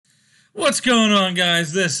What's going on,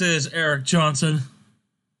 guys? This is Eric Johnson.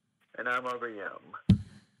 And I'm over Yum.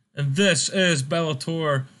 And this is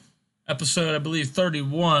Bellator episode, I believe,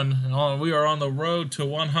 31. And we are on the road to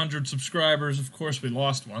 100 subscribers. Of course, we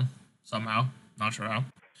lost one somehow. Not sure how.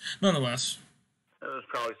 Nonetheless. It was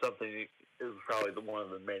probably one of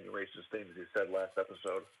the many racist things you said last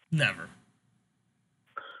episode. Never.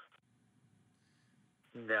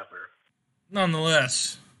 Never.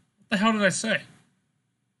 Nonetheless. What the hell did I say?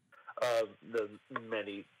 The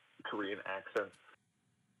many Korean accents.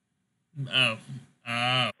 Oh.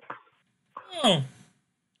 If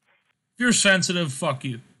you're sensitive, fuck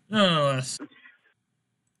you. Nonetheless.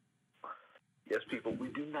 Yes, people, we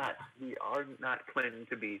are not planning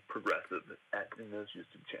to be progressive in this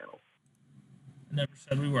YouTube channel. I never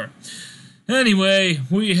said we were. Anyway,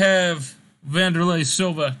 we have Wanderlei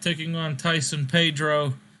Silva taking on Tyson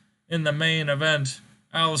Pedro in the main event.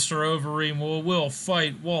 Alistair Overeem will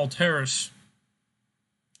fight Walt Harris.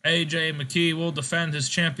 AJ McKee will defend his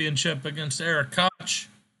championship against Eric Koch.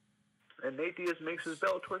 And Nate Diaz makes his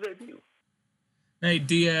Bellator debut. Nate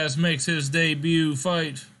Diaz makes his debut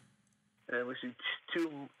fight. And we see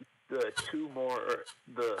two more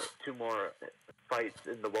fights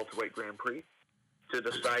in the welterweight Grand Prix to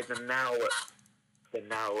decide the now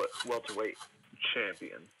welterweight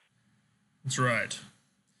champion. That's right.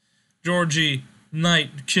 Georgie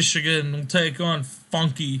Knight Kishigan will take on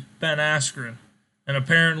Funky Ben Askren. And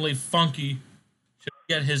apparently Funky should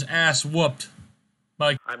get his ass whooped.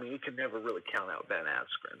 You can never really count out Ben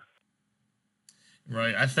Askren.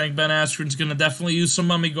 Right, I think Ben Askren's going to definitely use some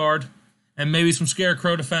mummy guard and maybe some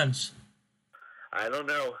scarecrow defense. I don't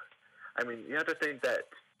know. You have to think that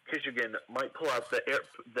Kishigan might pull out the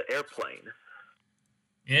airplane.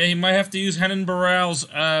 Yeah, he might have to use Henan Baral's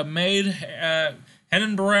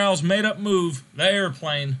made-up move, the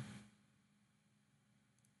airplane.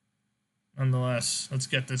 Nonetheless, let's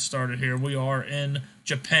get this started here. We are in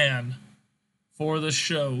Japan for the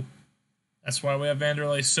show. That's why we have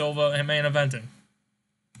Wanderlei Silva and main eventing.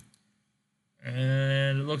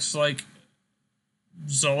 And it looks like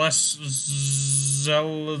something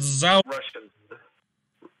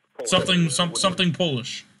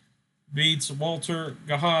Polish beats Walter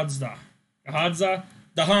Gahadza.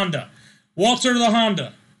 The Honda. Walter the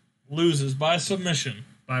Honda loses by submission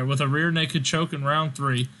with a rear naked choke in round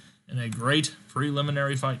 3 in a great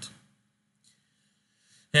preliminary fight.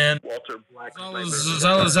 And Walter Black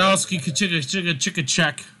Zalazowski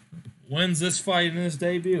Chikachek wins this fight in his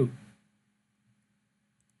debut.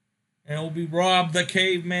 And it will be Rob the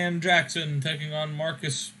Caveman Jackson taking on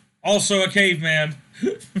Marcus, also a caveman.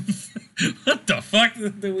 What the fuck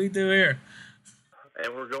did we do here?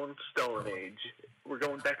 And we're going Stone Age. We're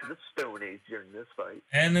going back to the Stone Age during this fight.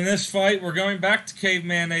 And in this fight, we're going back to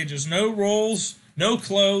caveman ages. No rolls, no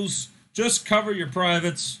clothes, just cover your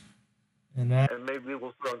privates. And maybe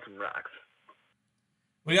we'll throw in some rocks.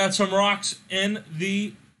 We got some rocks in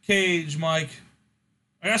the cage, Mike.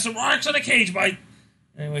 I got some rocks in the cage, Mike.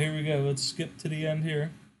 Anyway, here we go. Let's skip to the end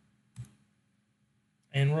here.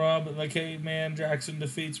 And Rob the Caveman Jackson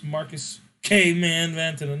defeats Marcus Caveman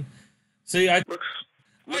Vantonen. See, I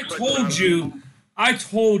told you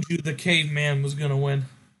the Caveman was gonna win.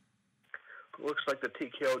 Looks like the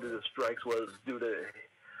TKO to the strikes was due to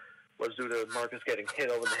Marcus getting hit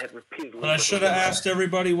over the head repeatedly. What I should have asked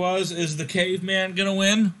everybody is the Caveman gonna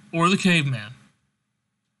win or the Caveman?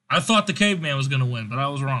 I thought the Caveman was gonna win, but I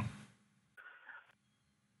was wrong.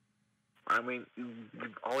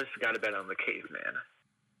 You've always got to bet on the Caveman.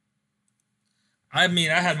 I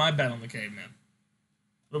had my bet on the Caveman.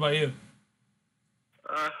 What about you?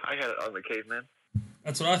 I had it on the Caveman.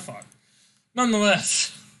 That's what I thought.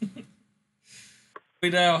 Nonetheless, we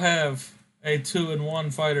now have a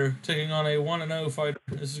 2-1 fighter taking on a 1-0 fighter.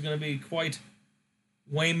 This is going to be quite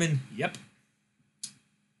Wayman. Yep.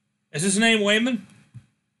 Is his name Wayman?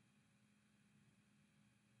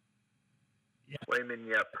 Yep. Wayman,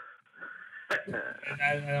 yep.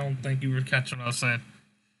 I don't think you were catching what I was saying.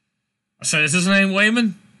 I said, is his name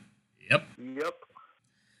Wayman? Yep. Yep.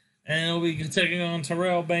 And he'll be taking on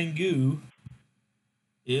Terrell Bangu.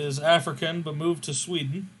 He is African, but moved to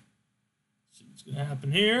Sweden. Let's see what's going to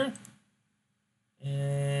happen here.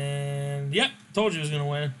 And, yep, told you he was going to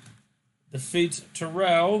win. Defeats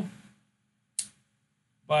Terrell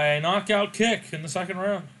by a knockout kick in the second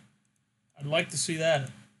round. I'd like to see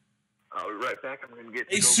that. I'll be right back. I'm going to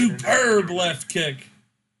get a superb left kick.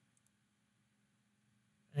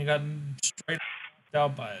 And he got straight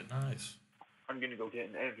out by it. Nice. I'm going to go get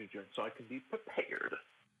an energy drink so I can be prepared.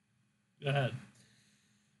 Go ahead.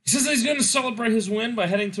 He says he's going to celebrate his win by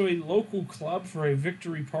heading to a local club for a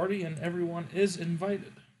victory party, and everyone is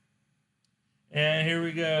invited. And here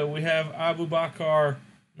we go. We have Abu Bakar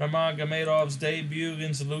Nurmagomedov's debut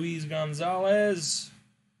against Luis Gonzalez.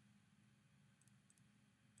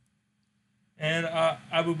 And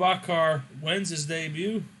Abu Bakar wins his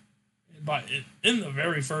debut in the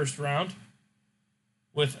very first round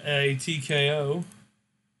with a TKO.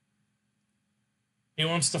 He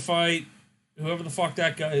wants to fight whoever the fuck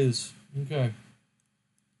that guy is. Okay.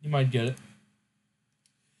 You might get it.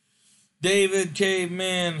 David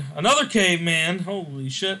Caveman. Another Caveman. Holy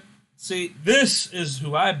shit. See, this is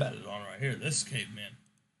who I betted on right here. This Caveman.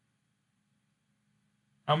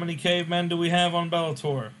 How many Cavemen do we have on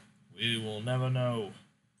Bellator? We will never know.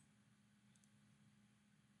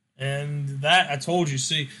 And that, I told you,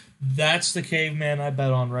 see, that's the Caveman I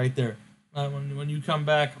bet on right there. When you come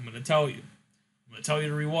back, I'm going to tell you. I'm going to tell you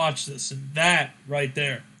to rewatch this. And that right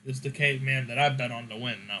there is the Caveman that I bet on to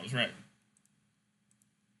win. And I was right.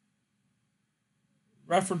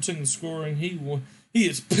 Referencing the scoring, he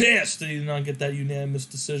is pissed that he did not get that unanimous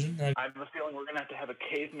decision. I have a feeling we're going to have a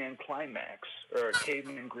Caveman climax or a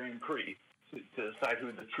Caveman Grand Prix to decide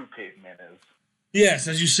who the true Caveman is. Yes,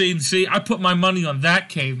 as you see, I put my money on that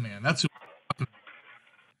Caveman. That's who. You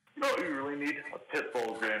know what you really need? A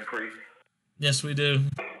Pitbull Grand Prix. Yes, we do.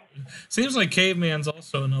 Seems like Caveman's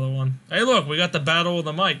also another one. Hey, look, we got the battle of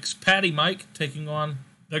the Mikes. Patty Mike taking on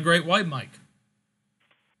the Great White Mike.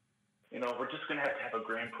 You know, we're just going to have a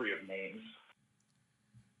Grand Prix of names.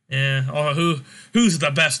 Yeah. Oh, who's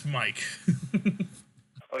the best Mike?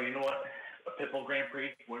 Oh, you know what? A Pitbull Grand Prix,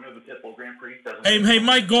 winner of the Pitbull Grand Prix. Hey,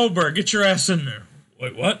 Mike Goldberg, get your ass in there.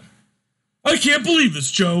 Wait, what? I can't believe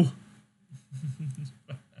this, Joe.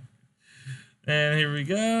 And here we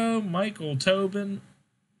go. Michael Tobin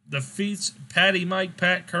defeats Patty Mike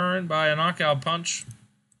Pat Curran by a knockout punch.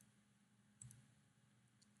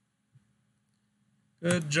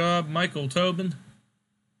 Good job, Michael Tobin.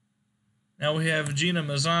 Now we have Gina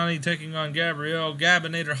Mazzani taking on Gabrielle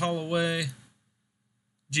Gabinator Holloway.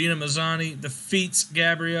 Gina Mazzani defeats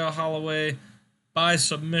Gabrielle Holloway by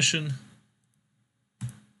submission.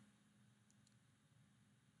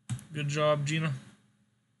 Good job, Gina.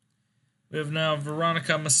 We have now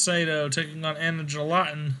Veronica Macedo taking on Anna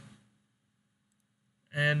Gelatin.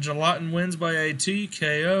 And Gelatin wins by a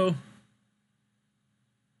TKO.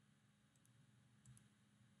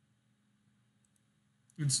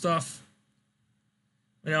 Good stuff.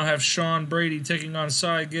 We now have Sean Brady taking on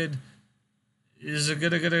Saigid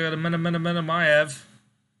Izagakmaev.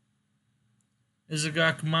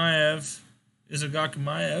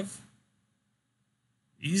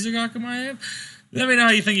 Let me know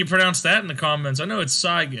how you think you pronounce that in the comments. I know it's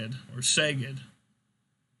Saigid or Sagid.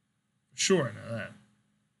 Sure, I know that.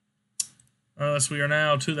 Unless we are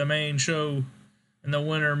now to the main show, and the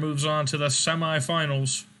winner moves on to the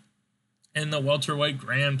semifinals in the Welterweight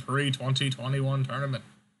Grand Prix 2021 tournament.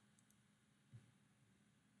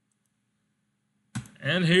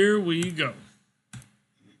 And here we go.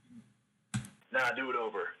 Nah, do it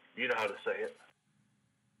over. You know how to say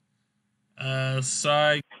it.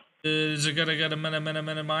 Sai, is it gonna get a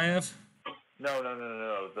Maiev? No.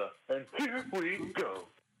 And here we go.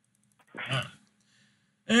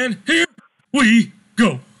 And here we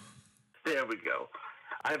go. There we go.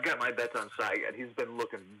 I've got my bets on Saigid. He's been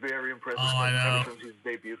looking very impressive ever since he's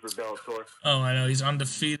debuted for Bellator. Oh, I know. He's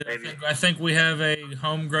undefeated. I think we have a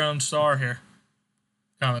homegrown star here.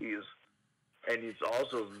 He's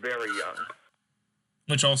also very young.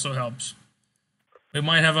 Which also helps. We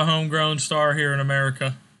might have a homegrown star here in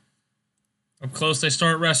America. Up close they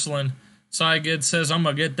start wrestling. Saigid says, I'm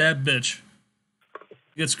going to get that bitch.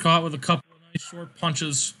 Gets caught with a couple of nice short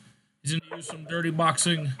punches. He's going to use some dirty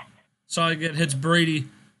boxing. Saigid hits Brady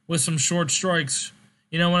with some short strikes.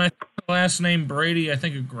 You know, when I think of the last name Brady, I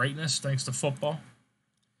think of greatness, thanks to football.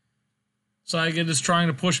 Saigid is trying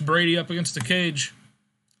to push Brady up against the cage.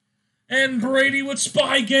 And Brady with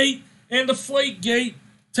Spygate and Deflategate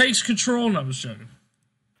takes control. No, I'm just joking.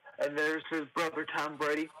 And there's his brother Tom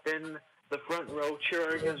Brady in the front row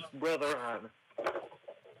cheering his brother on.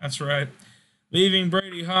 That's right. Leaving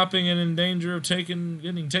Brady hopping and in danger of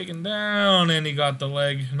getting taken down, and he got the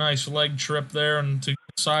leg. Nice leg trip there and to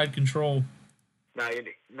side control. Now you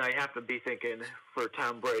have to be thinking for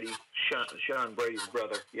Tom Brady, Sean Brady's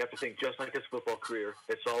brother. You have to think just like his football career.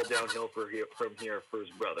 It's all downhill from here for his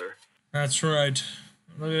brother. That's right.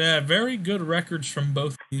 Look at that. Very good records from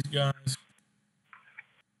both of these guys.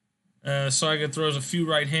 Saigid throws a few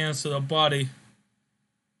right hands to the body.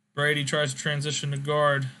 Brady tries to transition to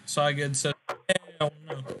guard. Saigid says, hell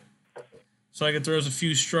no. Saigid throws a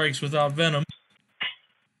few strikes without venom.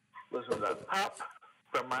 Listen to that pop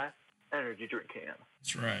from my energy drink can.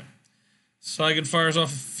 That's right. Saigon fires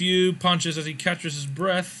off a few punches as he catches his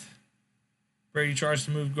breath. Brady tries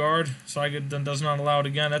to move guard. Saigon then does not allow it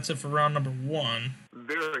again. That's it for round number 1.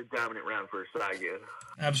 Very dominant round for Saigon.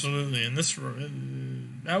 Absolutely. And this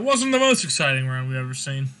that wasn't the most exciting round we've ever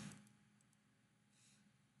seen.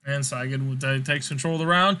 And Saigon takes control of the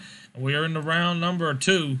round. And we are in the round number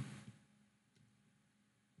 2.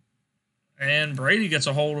 And Brady gets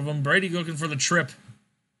a hold of him. Brady looking for the trip.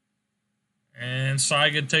 And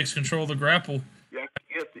Saigon takes control of the grapple. Yeah,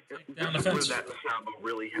 Down the fence. That Sambo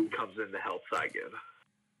really comes in to help Saigon.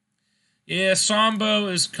 Yeah, Sambo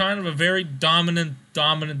is kind of a very dominant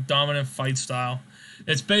fight style.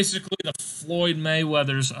 It's basically the Floyd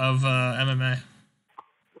Mayweathers of MMA.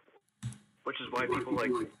 Which is why people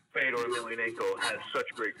like Fedor Emelianenko had such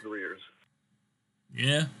great careers.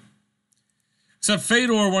 Yeah. Except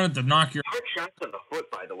Fedor wanted to knock your... Hard shots in the foot,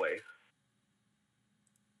 by the way.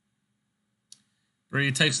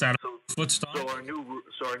 Brady takes that foot stomp. So our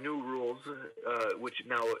new rules, which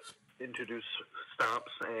now introduce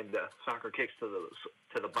stomps and soccer kicks to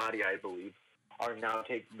the body, I believe, are now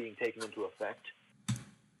being taken into effect.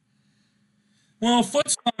 Well, foot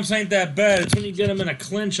stomps ain't that bad. It's when you get them in a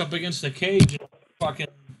clinch up against the cage and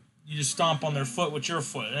you just stomp on their foot with your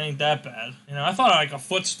foot. It ain't that bad. You know, I thought like a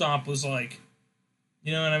foot stomp was like,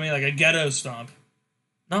 you know what I mean, like a ghetto stomp.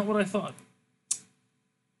 Not what I thought.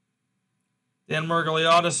 Dan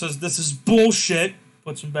Mergliotta says this is bullshit.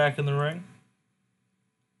 Puts him back in the ring.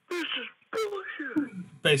 This is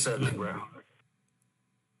bullshit. Basically.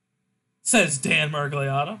 Says Dan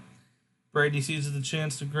Mergliotta. Brady seizes the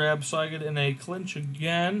chance to grab Saigon in a clinch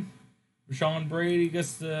again. Sean Brady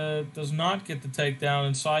does not get the takedown,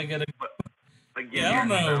 and Saigon... Yeah, I don't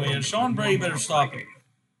know, man. Sean Brady better stop him.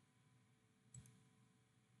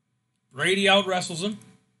 Brady out-wrestles him.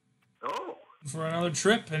 Oh. For another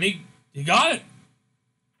trip, and he got it.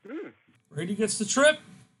 Brady gets the trip.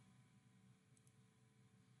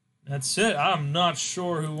 That's it. I'm not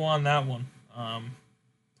sure who won that one.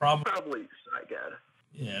 Probably Saigon.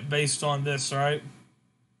 Yeah, based on this, right?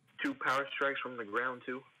 2 power strikes from the ground,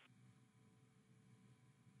 too.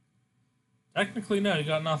 Technically, no. You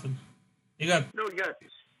got nothing. You got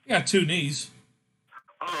 2 knees.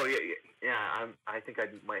 Oh yeah. I think I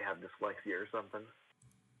might have dyslexia or something.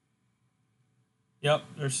 Yep,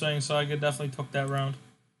 they're saying Saigon definitely took that round.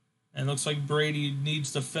 And it looks like Brady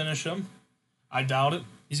needs to finish him. I doubt it.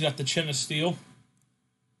 He's got the chin of steel.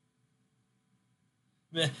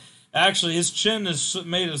 Actually, his chin is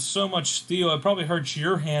made of so much steel, it probably hurts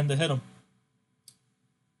your hand to hit him.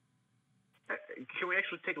 Can we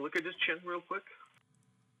actually take a look at this chin real quick?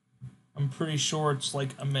 I'm pretty sure it's,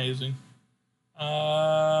 like, amazing.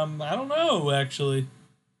 I don't know, actually.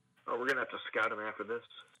 Oh, we're going to have to scout him after this.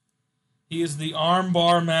 He is the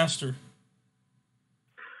armbar master.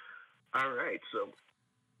 All right, so,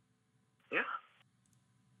 yeah.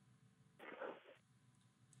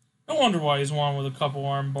 No wonder why he's won with a couple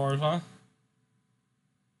arm bars, huh?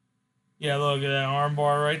 Yeah, look at that arm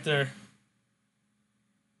bar right there.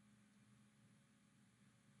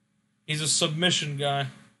 He's a submission guy.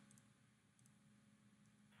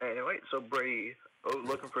 Anyway, so Brady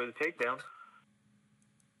looking for the takedown.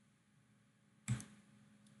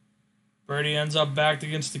 Brady ends up backed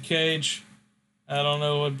against the cage. I don't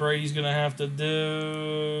know what Brady's going to have to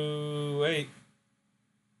do. Wait.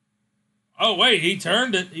 Oh, wait, he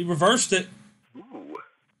turned it. He reversed it. Ooh.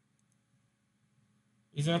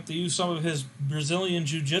 He's going to have to use some of his Brazilian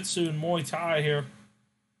Jiu-Jitsu and Muay Thai here.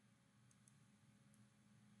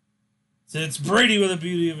 So it's Brady with the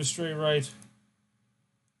beauty of a straight right.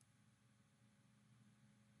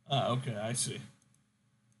 Okay, I see.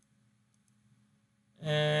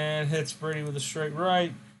 And hits Brady with a straight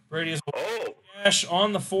right. Brady has a gash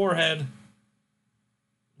on the forehead.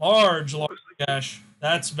 Large gash.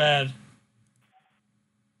 That's bad.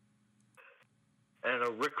 And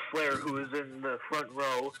a Ric Flair, who is in the front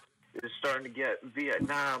row, is starting to get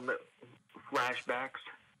Vietnam flashbacks.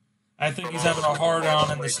 I think he's having a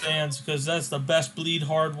hard-on in the stands because that's the best bleed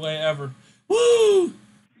hard way ever. Woo!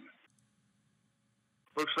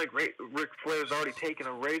 Looks like Ric Flair's already taken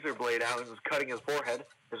a razor blade out and is cutting his forehead.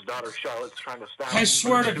 His daughter Charlotte's trying to stop him. I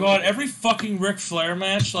swear to God, every fucking Ric Flair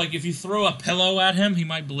match, like if you throw a pillow at him, he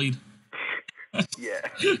might bleed. Yeah.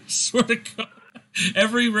 Swear to God.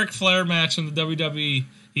 Every Ric Flair match in the WWE,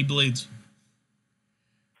 he bleeds.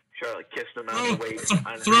 Charlotte kissed him out of the way.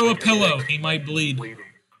 Throw a pillow, he might bleed.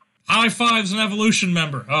 High Five's an Evolution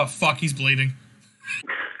member. Oh, fuck, he's bleeding.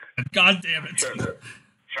 God damn it. Charlotte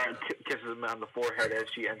kisses him on the forehead as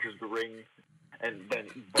she enters the ring. And then...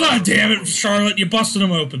 God damn it, Charlotte, you busted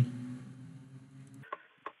him open.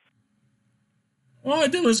 All I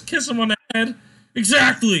did was kiss him on the head.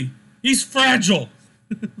 Exactly. He's fragile.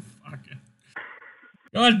 Fucking.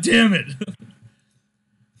 God damn it.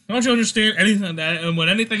 Don't you understand anything that? And when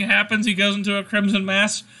anything happens, he goes into a crimson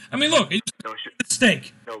mass. I mean, look, he's a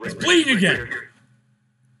steak. He's bleeding again.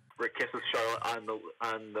 Rick kisses Charlotte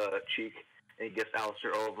on the cheek, and he gets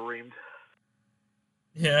Alistair overeemed.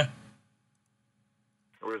 Yeah.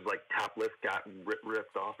 Or his top lip got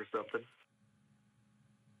ripped off or something.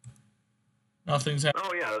 Nothing's happening.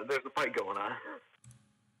 Oh yeah, there's a fight going on.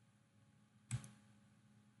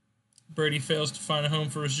 Brady fails to find a home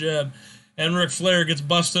for his jab, and Ric Flair gets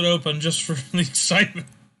busted open just for the excitement.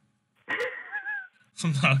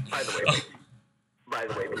 By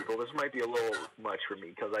the way, people, this might be a little much for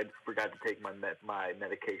me because I forgot to take my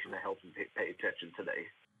medication that helps me pay attention today.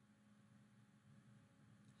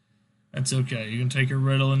 That's okay. You can take your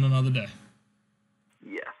Ritalin another day.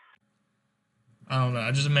 Yes. I don't know.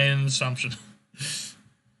 I just made an assumption. It's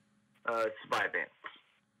by Vance.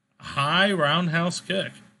 High roundhouse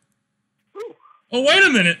kick. Ooh. Oh, wait a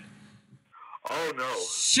minute. Oh, no.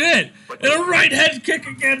 Shit. And a right head kick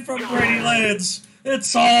again from Brady lands.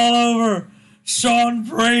 It's all over. Sean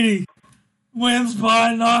Brady wins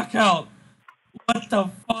by knockout. What the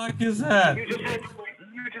fuck is that? You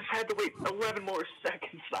just had to wait 11 more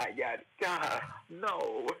seconds, I got. God,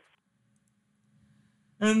 no.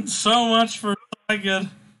 And so much for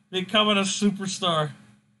Saigon becoming a superstar.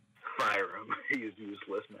 Fire him. He's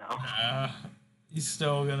useless now. He's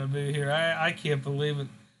still gonna be here. I can't believe it.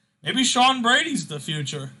 Maybe Sean Brady's the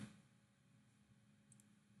future.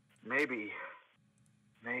 Maybe.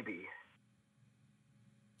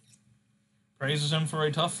 Praises him for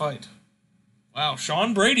a tough fight. Wow,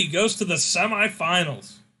 Sean Brady goes to the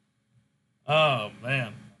semifinals. Oh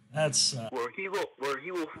man, that's where he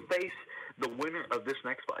will face the winner of this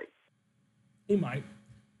next fight. He might.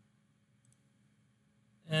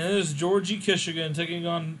 And it is Georgie Kishigan taking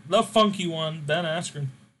on the funky one, Ben Askren.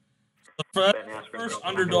 The first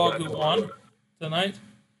underdog who won tonight.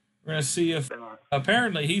 We're gonna see if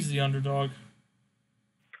apparently he's the underdog.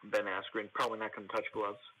 Ben Askren probably not gonna touch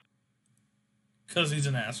gloves. Because he's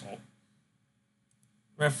an asshole.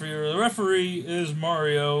 The referee is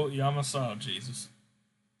Mario Yamasawa. Jesus.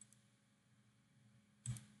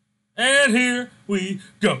 And here we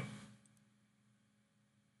go.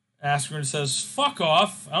 Askren says, "Fuck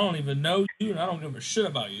off. I don't even know you, and I don't give a shit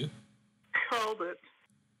about you." Called it.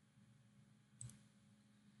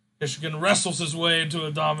 Kishigan wrestles his way into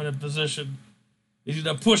a dominant position. He's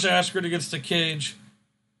going to push Askren against the cage.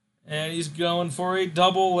 And he's going for a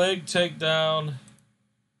double leg takedown.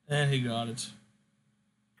 And he got it.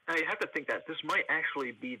 Now you have to think that this might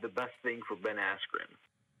actually be the best thing for Ben Askren.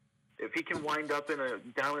 If he can wind up in a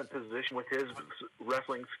dominant position with his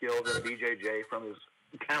wrestling skills and BJJ from his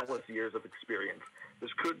countless years of experience,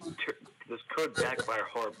 this could backfire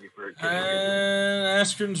horribly for Kishigan. And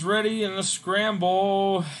Askren's ready in a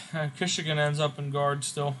scramble. Kishigan ends up in guard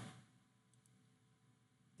still.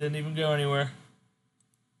 Didn't even go anywhere.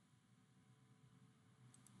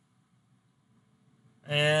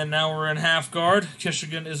 And now we're in half guard.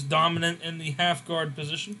 Kishigan is dominant in the half guard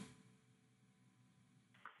position.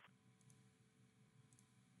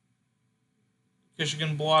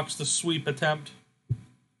 Kishigan blocks the sweep attempt.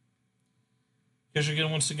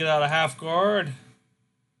 Kishigan wants to get out of half guard.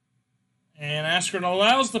 And Askren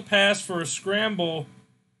allows the pass for a scramble.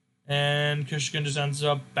 And Kishigan just ends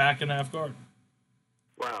up back in half guard.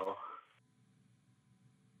 Wow.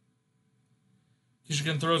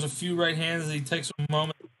 Kishigan throws a few right hands as he takes a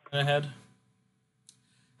moment ahead.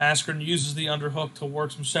 Askren uses the underhook to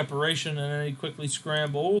work some separation, and then he quickly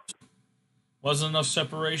scrambles. Wasn't enough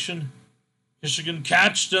separation. Kishigan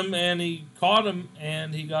catched him, and he caught him,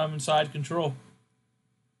 and he got him inside control.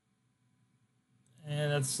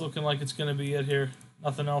 And it's looking like it's going to be it here.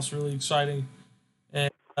 Nothing else really exciting.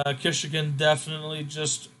 And Kishigan definitely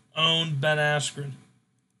just owned Ben Askren.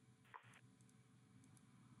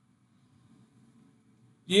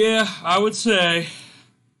 Yeah, I would say.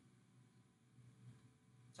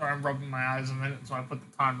 Sorry, I'm rubbing my eyes a minute, so I put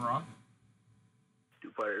the timer on.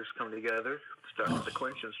 Two fighters come together, start with the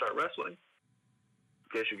clinch and start wrestling.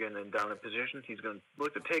 Kishigan in dominant position. He's going to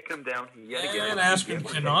look to take him down yet again. And Askren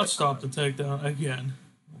cannot stop the takedown again.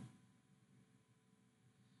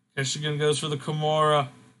 Kishigan goes for the Kimura.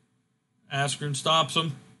 Askren stops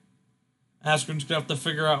him. Askren's going to have to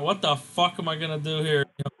figure out, what the fuck am I going to do here?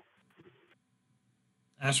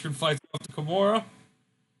 Askren fights off the Kimura.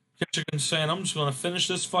 Kishigan's saying, I'm just going to finish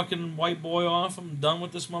this fucking white boy off. I'm done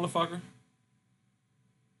with this motherfucker.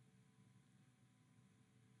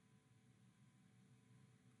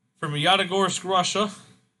 From Yatagorsk, Russia.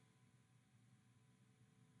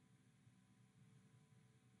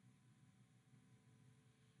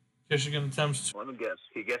 Kishigan attempts. Let me guess.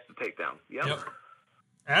 He gets the takedown. Yep.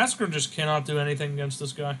 Askren just cannot do anything against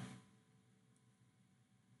this guy.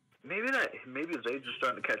 Maybe his age is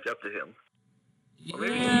starting to catch up to him.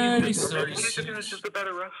 Yeah, he's 36. Kishigan is just a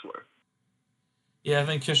better wrestler. Yeah, I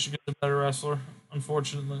think Kishigan's a better wrestler,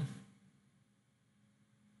 unfortunately.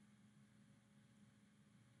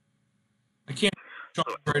 I can't. Sean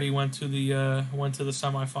Brady went to the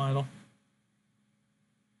semifinal.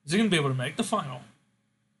 Is he gonna be able to make the final?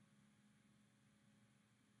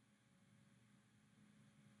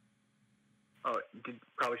 Oh,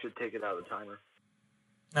 probably should take it out of the timer.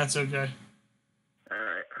 That's okay. All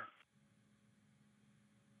right.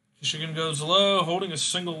 Kishigan goes low, holding a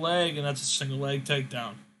single leg, and that's a single leg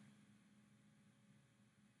takedown.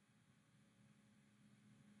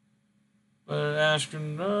 But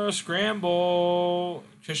Askren, scramble.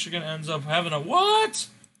 Kishigan ends up having a what?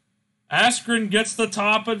 Askren gets the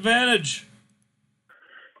top advantage.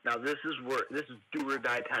 Now this is do or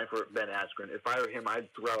die time for Ben Askren. If I were him, I'd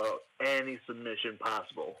throw out any submission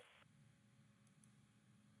possible.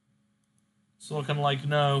 It's looking like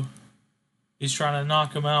no. He's trying to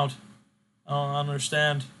knock him out. I don't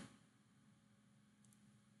understand.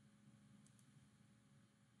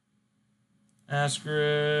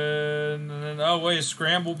 Askren. Oh, wait. A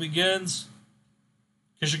scramble begins.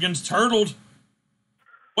 Kishigan's turtled.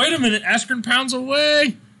 Wait a minute. Askren pounds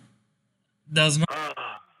away. Does not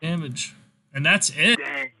damage. And that's it.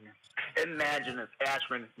 Dang. Imagine if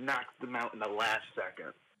Askren knocked him out in the last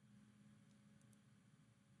second.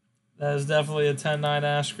 That is definitely a 10-9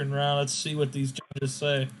 Askren round. Let's see what these judges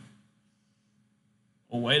say.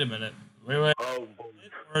 Oh, wait a minute. Wait. Oh.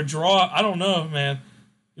 Or a draw. I don't know, man.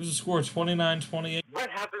 Here's a score 29-28. What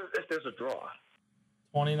happens if there's a draw?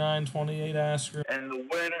 29-28 Askren. And the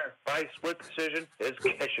winner by split decision is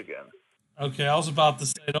Kishigan. Okay, I was about to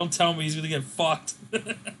say, don't tell me he's going to get fucked.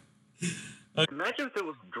 Okay. Imagine if it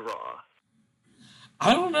was a draw.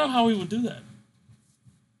 I don't know how he would do that.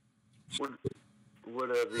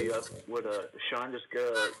 Would Sean just get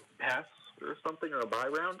a pass or something, or a bye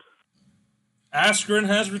round? Askren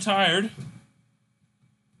has retired.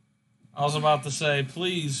 I was about to say,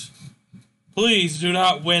 please do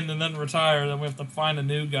not win and then retire. Then we have to find a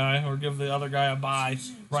new guy or give the other guy a bye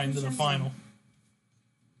right into the final.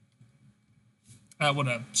 That would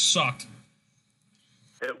have sucked.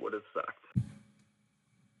 It would have sucked.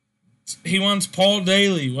 He wants Paul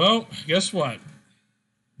Daly. Well, guess what?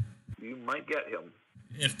 You might get him.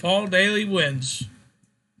 If Paul Daly wins.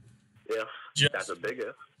 That's a big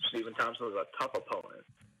if. Stephen Thompson is a tough opponent.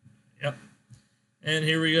 Yep. And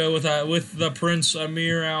here we go with the Prince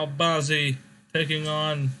Amir Al-Bazi taking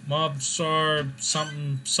on Mobsar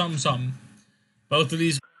something. Both of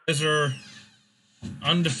these guys are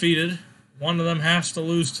undefeated. One of them has to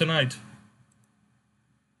lose tonight.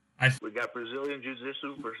 We got Brazilian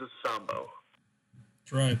Jiu-Jitsu versus Sambo.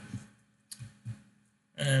 That's right.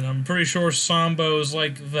 And I'm pretty sure Sambo is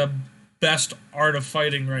like the best art of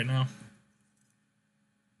fighting right now.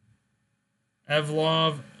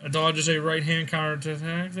 Evlov dodges a right-hand counter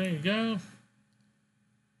attack. There you go.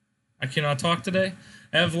 I cannot talk today.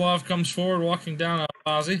 Evlov comes forward, walking down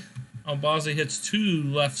Al-Bazi. Al-Bazi hits two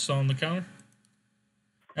lefts on the counter.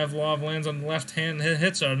 Evlov lands on the left hand and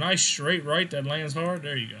hits a nice straight right that lands hard.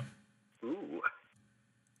 There you go. Ooh.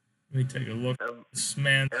 Let me take a look at this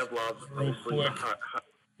man Evlov real quick.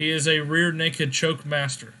 He is a rear naked choke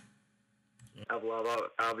master. Evlov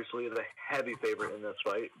obviously is a heavy favorite in this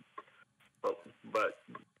fight. But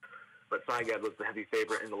Saigad was the heavy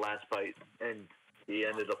favorite in the last fight, and he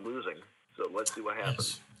ended up losing. So let's see what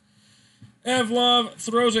happens. Yes. Evlov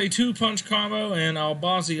throws a two-punch combo, and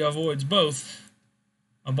Al-Bazi avoids both.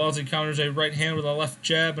 Al-Bazi counters a right hand with a left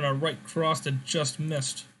jab and a right cross that just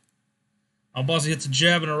missed. Al-Bazi hits a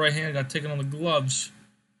jab and a right hand, got taken on the gloves.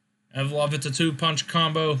 Evlov hits a two-punch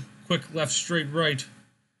combo, quick left, straight right.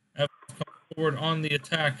 Evlov comes forward on the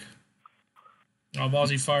attack.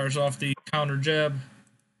 Al-Bazi fires off the counter jab.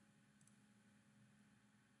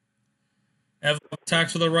 Evlov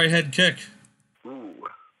attacks with a right head kick.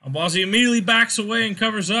 Al-Bazi immediately backs away and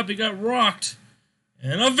covers up. He got rocked.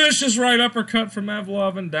 And a vicious right uppercut from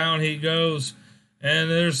Evlov, and down he goes.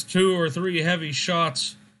 And there's 2 or 3 heavy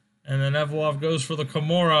shots. And then Evlov goes for the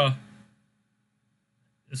Kimura.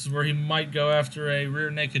 This is where he might go after a rear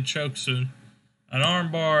naked choke soon. An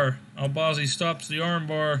armbar. Al-Bazi stops the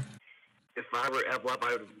armbar. If I were Evlov,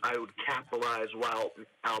 I would capitalize while is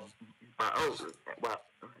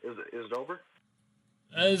it over?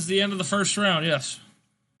 That is the end of the first round, yes.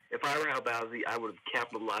 If I were Al-Bazi, I would have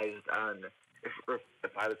capitalized on, if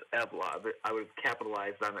I was Evlov, I would have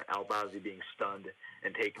capitalized on Al-Bazi being stunned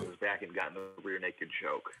and taken his back and gotten a rear naked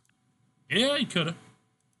choke. Yeah, he could have.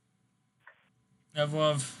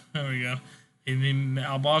 Evlov, there we go.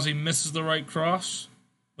 Albazi misses the right cross,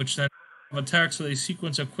 which then attacks with a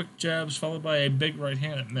sequence of quick jabs followed by a big right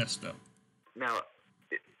hand. It missed, though. Now,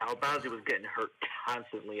 Albazi was getting hurt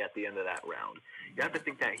constantly at the end of that round. You have to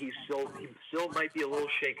think that he still might be a little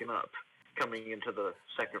shaken up coming into the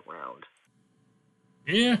second round.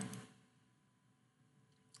 Yeah.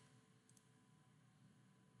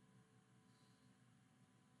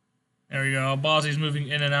 There we go. Albazi's moving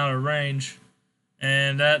in and out of range.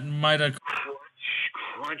 And that might have...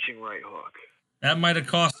 Crunching right hook. That might have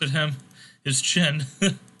costed him his chin.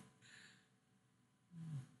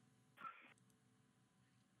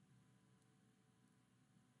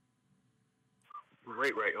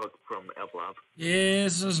 Great right hook from Evlov. Yeah,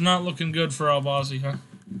 this is not looking good for Albazi, huh?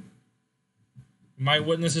 Might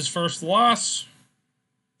witness his first loss.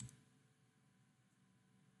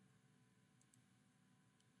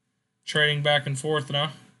 Trading back and forth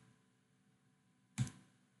now.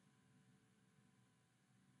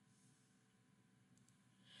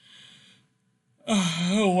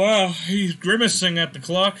 Oh, wow. He's grimacing at the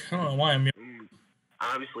clock. I don't know why I'm...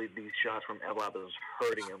 Obviously, these shots from Evlov is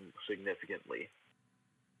hurting him significantly.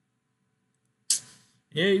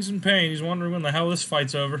 Yeah, he's in pain. He's wondering when the hell this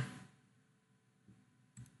fight's over.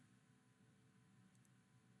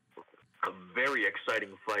 A very exciting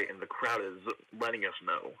fight, and the crowd is letting us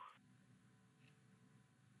know.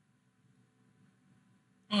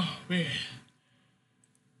 Oh, man.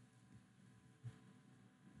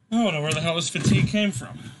 I don't know where the hell this fatigue came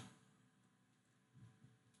from.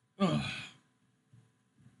 Oh.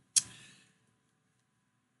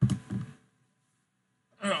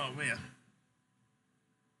 Oh, man.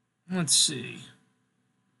 Let's see.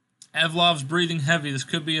 Evlov's breathing heavy. This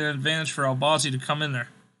could be an advantage for Albazi to come in there.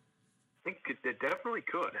 I think it definitely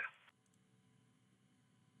could.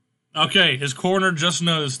 Okay, his corner just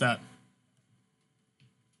noticed that.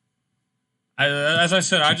 As I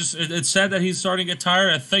said, it said that he's starting to get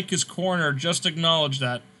tired. I think his corner just acknowledged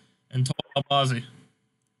that and told Albazi.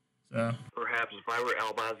 So perhaps if I were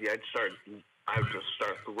Albazi, I would just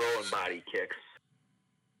start throwing body kicks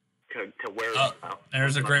to wear.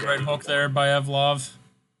 There's a great right hook there by Evlov,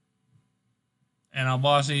 and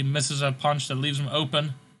Albazi misses a punch that leaves him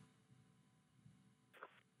open,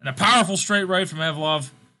 and a powerful straight right from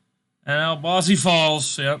Evlov, and Albazi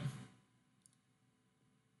falls. Yep.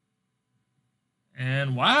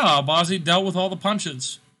 And wow, Albazi dealt with all the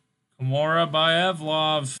punches. Kimura by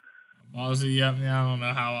Evlov. Albazi, yeah, I don't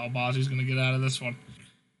know how Albazi's going to get out of this one.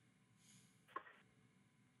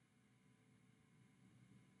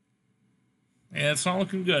 Yeah, it's not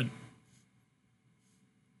looking good.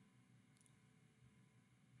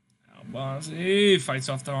 Albazi fights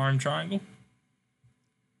off the arm triangle.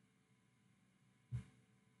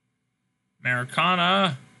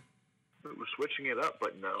 Americana. We're switching it up,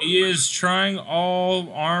 but no. He is trying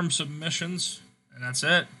all arm submissions, and that's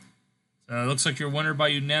it. So it looks like your winner by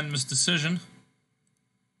unanimous decision.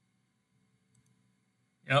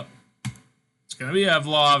 Yep. It's going to be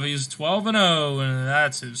Evlov. He's 12-0, and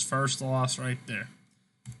that's his first loss right there.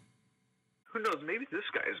 Who knows? Maybe this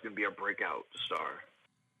guy is going to be a breakout star.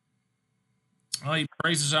 Well, he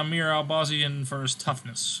praises Amir Albazian for his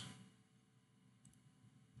toughness.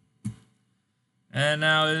 And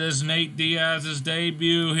now it is Nate Diaz's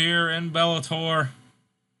debut here in Bellator.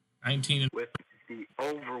 19. With the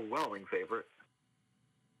overwhelming favorite.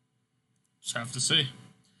 Just have to see.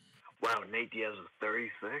 Wow, Nate Diaz is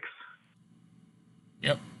 36?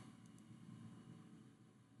 Yep.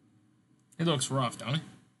 He looks rough, don't he?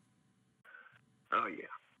 Oh, yeah.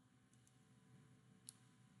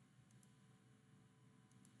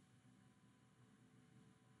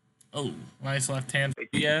 Oh, nice left hand for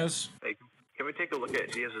Diaz. Hey, can we take a look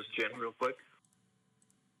at Diaz's chin real quick?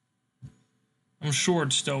 I'm sure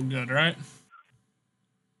it's still good, right?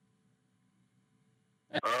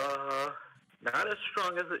 Not as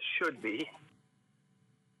strong as it should be.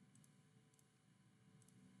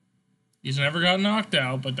 He's never got knocked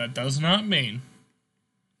out, but that does not mean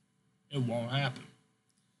it won't happen.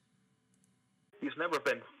 He's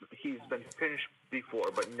been finished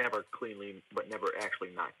before, but never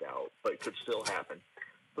actually knocked out. But it could still happen.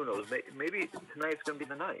 Who knows? Maybe tonight's going to be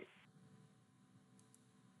the night.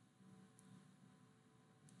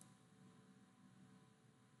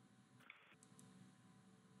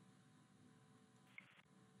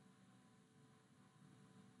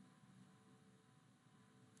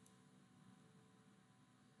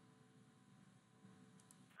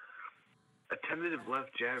 A tentative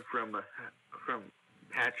left jab from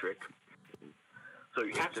Patrick. So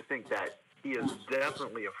you have to think that he is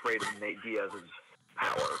definitely afraid of Nate Diaz's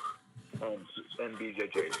power. and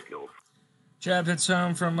BJJ's skills. Jab hits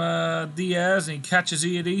home from Diaz, and he catches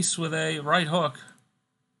Iadis with a right hook.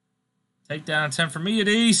 Takedown attempt from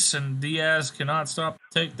Iadis, and Diaz cannot stop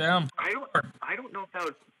the takedown. I don't know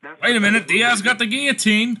if that's Wait a minute, Diaz got the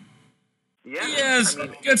guillotine. Yeah, Diaz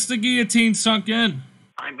gets the guillotine sunk in.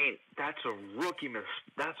 I mean, that's a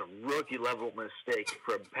rookie level mistake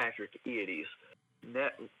from Patrick Iadis.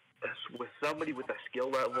 With somebody with the skill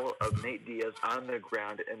level of Nate Diaz on the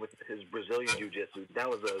ground and with his Brazilian jiu-jitsu, that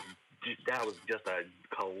was just a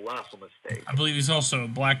colossal mistake. I believe he's also a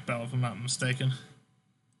black belt, if I'm not mistaken.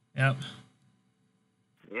 Yep.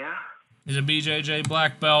 Yeah. He's a BJJ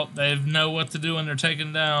black belt. They know what to do when they're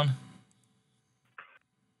taken down.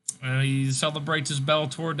 And he celebrates his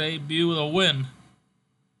Bellator debut with a win.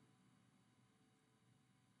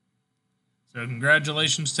 So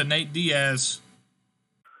congratulations to Nate Diaz.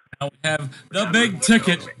 Now we have the big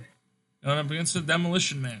ticket going up against the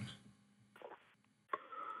Demolition Man.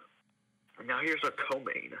 Now here's our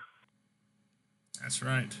co-main. That's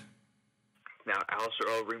right. Now, Alistair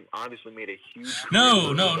Overeem obviously made a huge...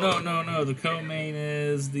 No. The co-main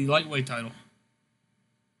is the lightweight title.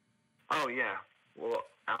 Oh, yeah. Well,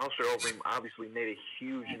 Alistair Overeem obviously made a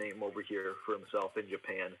huge name over here for himself in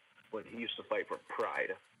Japan when he used to fight for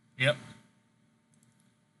Pride. Yep.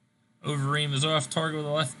 Overeem is off target with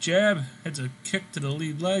a left jab. Hits a kick to the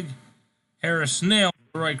lead leg. Harris nails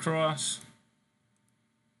the right cross.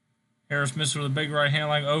 Harris misses with a big right hand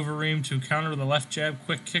like Overeem to counter with a left jab,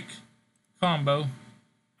 quick kick combo.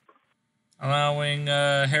 Allowing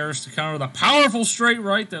Harris to counter with a powerful straight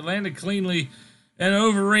right that landed cleanly, and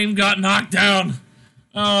Overeem got knocked down.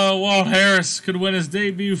 Oh, Walt Harris could win his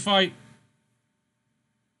debut fight.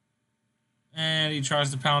 And he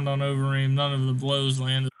tries to pound on Overeem. None of the blows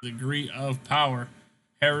land with the degree of power.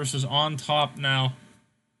 Harris is on top now.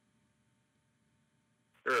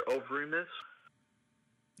 Overeem is?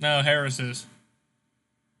 No, Harris is.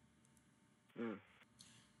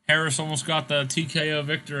 Harris almost got the TKO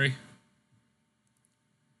victory.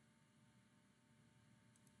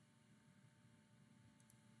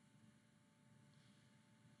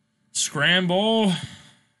 Scramble.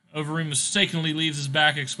 Overeem mistakenly leaves his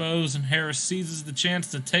back exposed, and Harris seizes the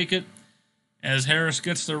chance to take it. As Harris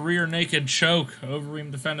gets the rear naked choke,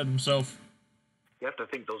 Overeem defended himself. You have to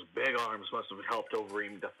think those big arms must have helped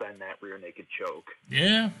Overeem defend that rear naked choke.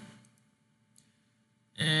 Yeah.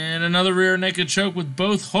 And another rear naked choke with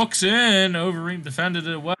both hooks in. Overeem defended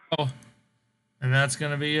it well. And that's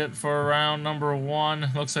going to be it for round number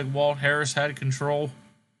 1. Looks like Walt Harris had control.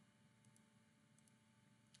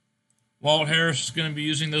 Walt Harris is going to be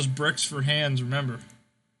using those bricks for hands, remember.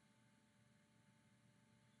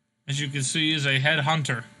 As you can see, he's a head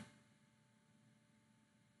hunter.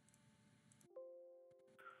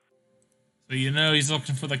 So you know he's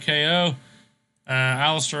looking for the KO.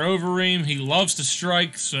 Alistair Overeem, he loves to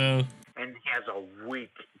strike, so... And he has a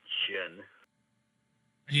weak chin.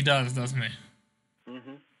 He does, doesn't he?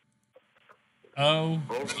 Mm-hmm. Oh,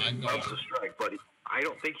 Overeem loves to strike, but I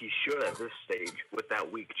don't think he should at this stage with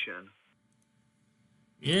that weak chin.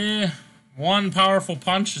 Yeah, one powerful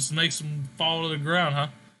punch just makes him fall to the ground, huh?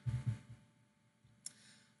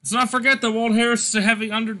 Let's not forget that Walt Harris is a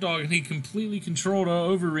heavy underdog, and he completely controlled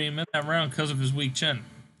Overeem in that round because of his weak chin.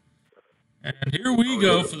 And here we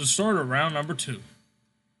go for the start of round number 2.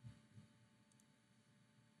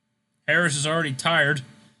 Harris is already tired,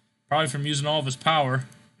 probably from using all of his power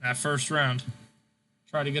that first round.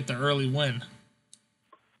 Try to get the early win.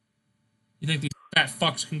 You think these fat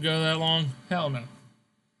fucks can go that long? Hell no.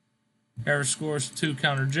 Harris scores 2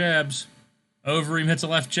 counter jabs. Overeem hits a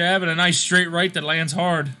left jab and a nice straight right that lands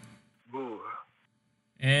hard. Ooh.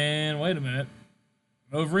 And wait a minute.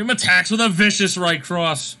 Overeem attacks with a vicious right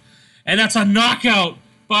cross. And that's a knockout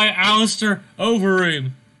by Alistair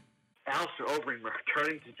Overeem. Alistair Overeem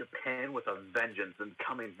returning to Japan with a vengeance and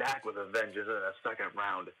coming back with a vengeance in the second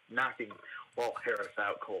round, knocking Walt Harris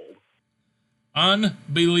out cold.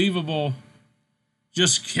 Unbelievable.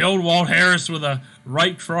 Just killed Walt Harris with a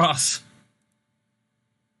right cross.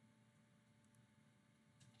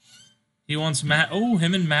 He wants him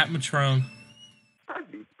and Matt Matrone.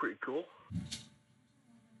 That'd be pretty cool.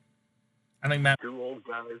 I think Matt 2 old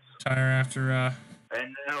guys. retire after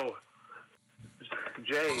And now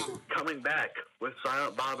Jay coming back with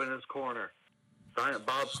Silent Bob in his corner. Silent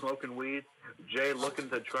Bob smoking weed. Jay looking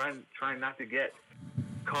to try not to get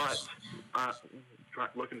caught.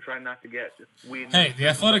 Try not to get weed. Hey, the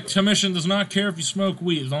Athletic Commission does not care if you smoke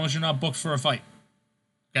weed as long as you're not booked for a fight.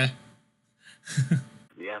 Okay?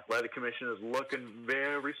 The Athletic Commission is looking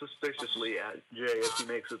very suspiciously at Jay as he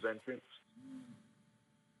makes his entrance.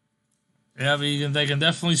 Yeah, they can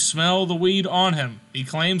definitely smell the weed on him. He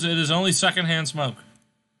claims it is only secondhand smoke.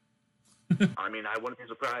 I mean, I wouldn't be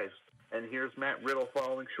surprised. And here's Matt Riddle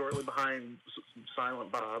following shortly behind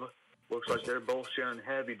Silent Bob. Looks like they're both sharing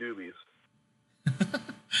heavy doobies.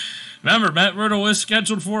 Remember, Matt Riddle is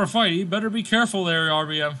scheduled for a fight. He better be careful there,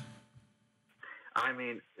 RBM. I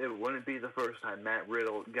mean, it wouldn't be the first time Matt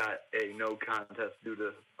Riddle got a no contest due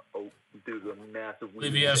to massive weed. I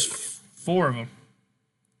believe he has 4 of them.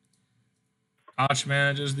 Koch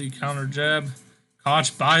manages the counter jab.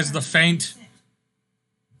 Koch buys the feint.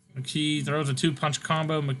 McKee throws a 2-punch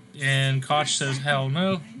combo, and Koch says, hell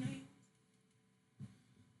no.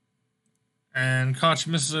 And Koch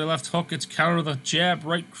misses a left hook. It's counter with a jab,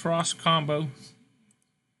 right cross combo.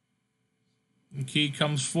 McKee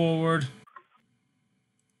comes forward.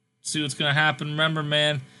 See what's going to happen. Remember,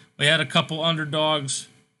 man, we had a couple underdogs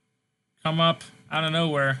come up out of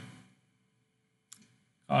nowhere.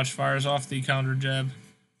 Koch fires off the counter jab.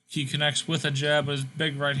 McKee connects with a jab, but his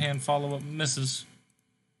big right hand follow-up misses.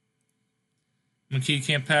 McKee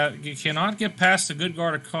cannot get past the good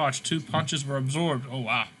guard of Koch. 2 punches were absorbed. Oh,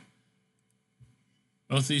 wow.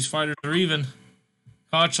 Both these fighters are even.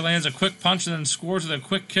 Koch lands a quick punch and then scores with a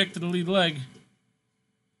quick kick to the lead leg.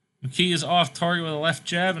 McKee is off target with a left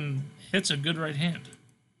jab and hits a good right hand.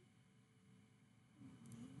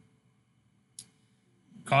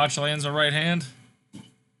 Koch lands a right hand.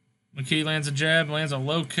 McKee lands a jab, lands a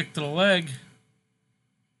low kick to the leg.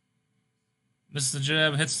 Misses the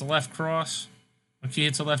jab, hits the left cross. McKee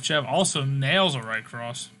hits a left jab, also nails a right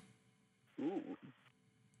cross. Ooh.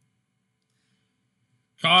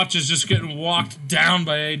 Koch is just getting walked down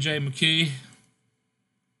by A.J. McKee.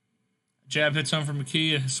 Jab hits home for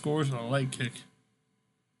McKee and scores with a leg kick.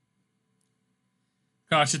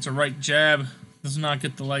 Koch hits a right jab, does not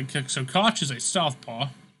get the leg kick, so Koch is a southpaw.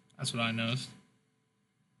 That's what I noticed.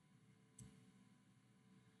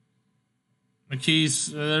 McKee's,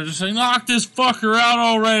 they're just saying, knock this fucker out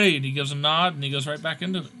already. And he gives a nod, and he goes right back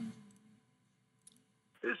into it.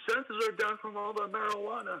 His senses are down from all the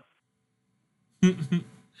marijuana.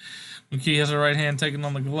 McKee has a right hand taking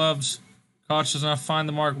on the gloves. Koch does not find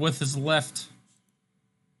the mark with his left.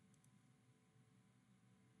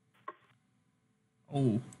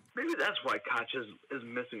 Oh. Maybe that's why Koch is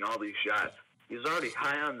missing all these shots. He's already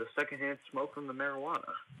high on the secondhand smoke from the marijuana.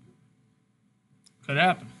 Could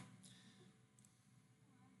happen.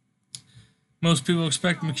 Most people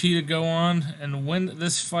expect McKee to go on and win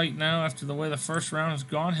this fight now after the way the first round has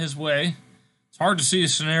gone his way. It's hard to see a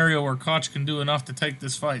scenario where Koch can do enough to take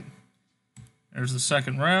this fight. There's the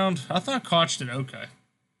second round. I thought Koch did okay.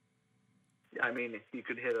 I mean, he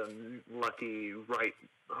could hit a lucky right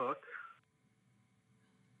hook.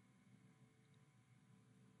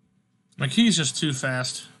 McKee's just too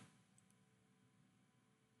fast.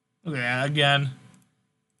 Look at that again.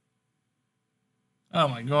 Oh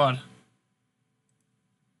my god.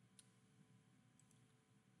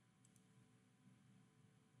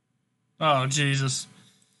 Oh, Jesus.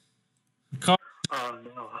 Koch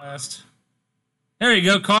No. fast. There you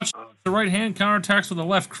go. Koch the right hand counterattacks with a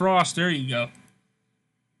left cross. There you go.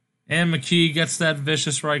 And McKee gets that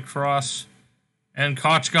vicious right cross. And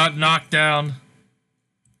Koch got knocked down.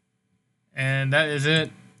 And that is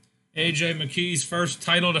it. AJ McKee's first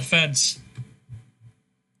title defense.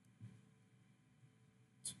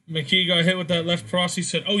 McKee got hit with that left cross. He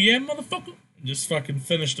said, oh yeah, motherfucker. And just fucking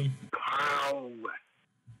finished him. Pow.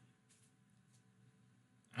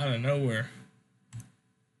 Out of nowhere.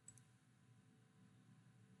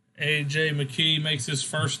 AJ McKee makes his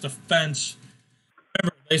first defense.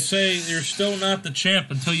 Remember, they say you're still not the champ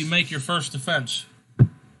until you make your first defense.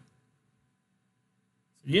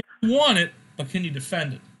 Yeah, you want it, but can you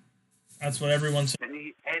defend it? That's what everyone says. And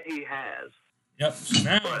he has. Yep, so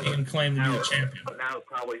now he can claim to be a champion. Now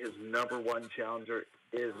probably his number one challenger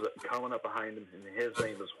is coming up behind him, and his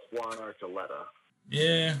name is Juan Archuleta.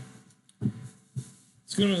 Yeah.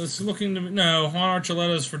 It's looking to be... No, Juan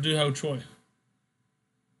Archuleta is for Doo-Ho Choi.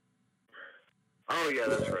 Oh, yeah,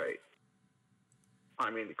 that's right.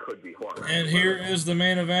 I mean, it could be Juan Archuleta. And here is the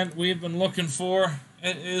main event we've been looking for.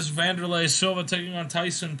 It is Wanderlei Silva taking on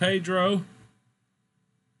Tyson Pedro.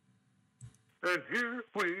 And here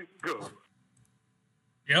we go.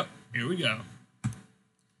 Yep, here we go.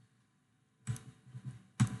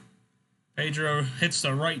 Pedro hits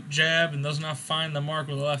the right jab and does not find the mark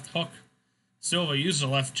with the left hook. Silva uses a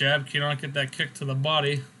left jab, cannot get that kick to the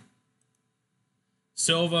body.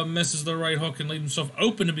 Silva misses the right hook and leaves himself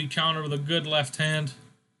open to be countered with a good left hand.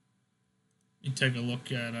 You take a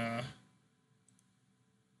look at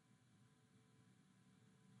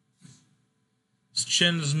his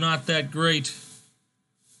chin is not that great.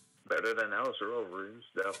 But better than Alistair Overeem's,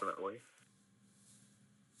 definitely.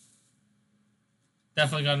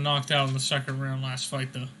 Definitely got knocked out in the second round last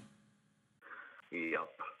fight, though. Yup.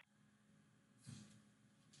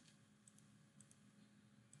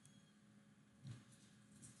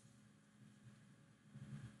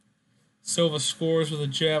 Silva scores with a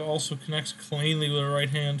jab, also connects cleanly with a right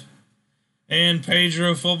hand. And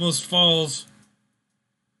Pedro almost falls.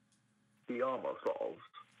 He almost falls.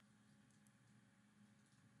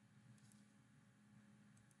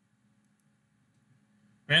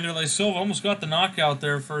 Wanderlei Silva almost got the knockout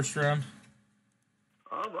there first round.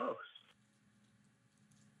 Almost.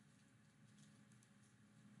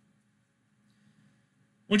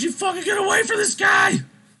 Would you fucking get away from this guy?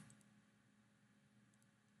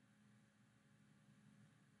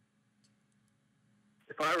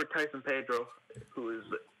 If I were Tyson Pedro, who is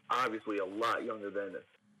obviously a lot younger than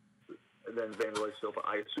Wanderlei Silva,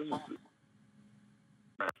 I assume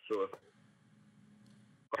so. If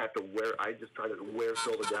I have to I just try to wear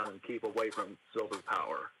Silva down and keep away from Silva's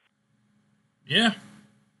power. Yeah.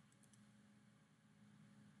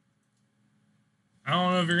 I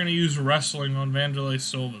don't know if you're going to use wrestling on Wanderlei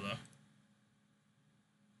Silva, though.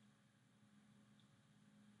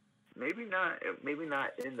 Maybe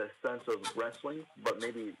not in the sense of wrestling, but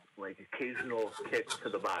maybe like occasional kicks to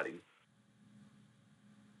the body.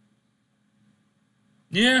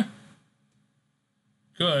 Yeah.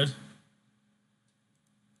 Good.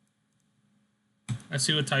 Let's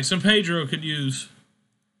see what Tyson Pedro could use.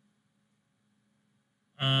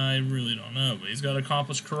 I really don't know, but he's got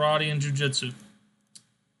accomplished karate and jiu-jitsu.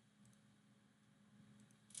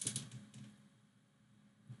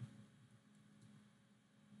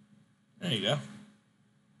 There you go.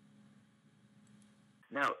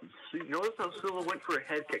 Now, see, notice how Silva went for a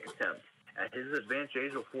head kick attempt. At his advanced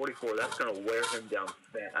age of 44, that's going to wear him down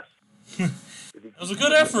fast. It was a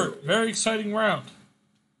good effort. Very exciting round.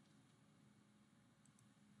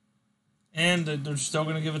 And they're still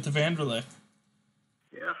going to give it to Wanderlei.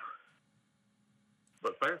 Yeah.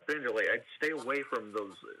 But for Wanderlei, I'd stay away from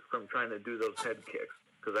trying to do those head kicks,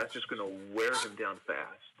 because that's just going to wear him down fast.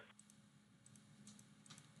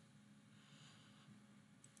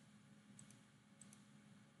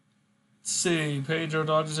 Let's see. Pedro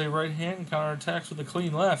dodges a right hand and counterattacks with a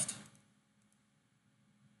clean left.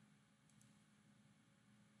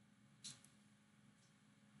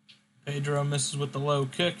 Pedro misses with the low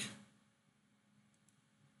kick.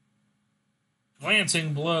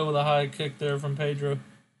 Glancing blow with a high kick there from Pedro.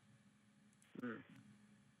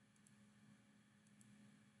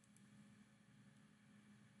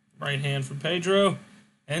 Right hand from Pedro.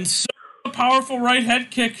 And so a powerful right head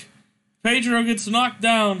kick. Pedro gets knocked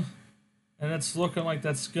down. And it's looking like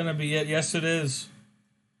that's going to be it. Yes, it is.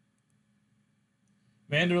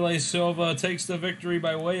 Wanderlei Silva takes the victory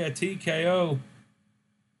by way of TKO.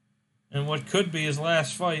 In what could be his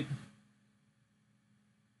last fight.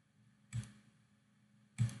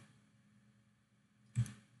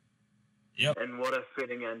 Yep. And what a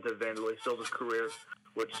fitting end to Wanderlei Silva's career,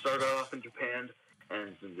 which started off in Japan,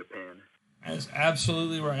 ends in Japan. That is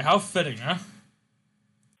absolutely right. How fitting, huh?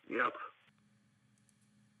 Yep.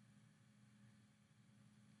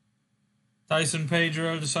 Tyson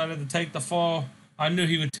Pedro decided to take the fall. I knew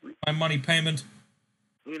he would take my money payment.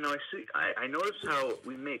 You know, I noticed how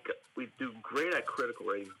we do great at critical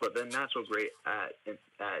ratings, but then not so great at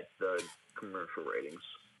the commercial ratings.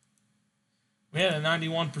 We had a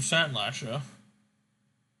 91% last show.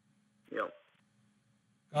 Yep.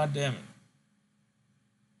 God damn it.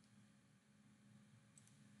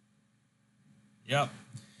 Yep.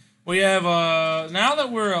 We have, now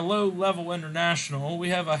that we're a low-level international, we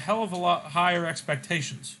have a hell of a lot higher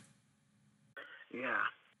expectations. Yeah.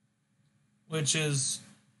 Which is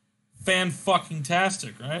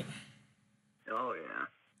fan-fucking-tastic, right? Oh, yeah.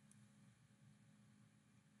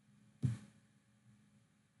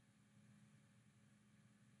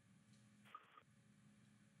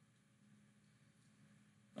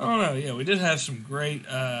 I don't know. Yeah, we did have some great.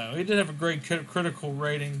 We did have a great critical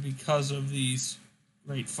rating because of these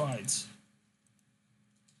great fights.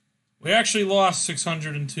 We actually lost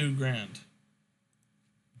 $602,000.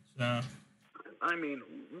 So. I mean,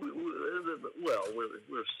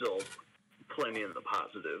 we're still plenty in the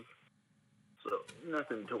positive, so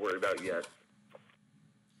nothing to worry about yet.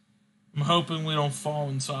 I'm hoping we don't fall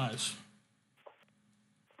in size.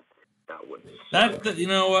 That you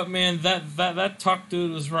know what, man? That Tuck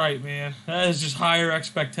dude was right, man. That is just higher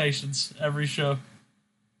expectations every show.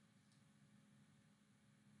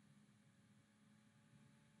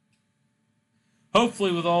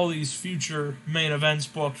 Hopefully, with all these future main events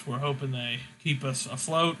booked, we're hoping they keep us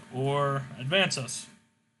afloat or advance us.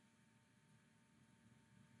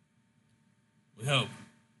 We hope.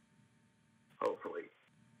 Hopefully.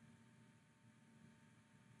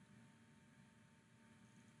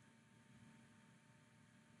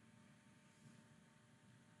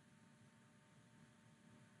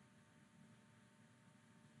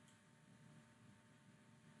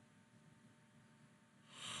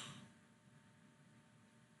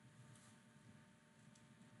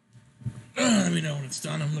 Let me know when it's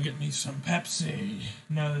done. I'm gonna get me some Pepsi.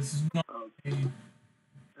 No, this is not a.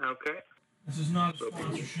 Okay. This is not a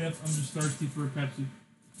sponsorship. I'm just thirsty for a Pepsi.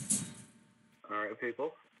 All right,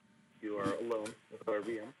 people. You are alone with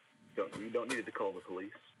RVM. You don't need to call the police.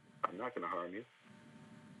 I'm not going to harm you.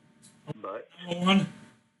 But 911.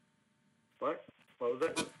 What? What was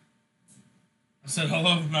that? I said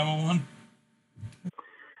hello, 911.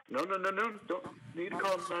 No. Don't need to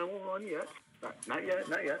call 911 yet. Not yet.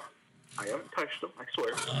 Not yet. I haven't touched them. I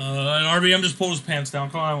swear. And RBM just pulled his pants down.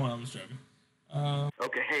 Call 911. I'm just joking.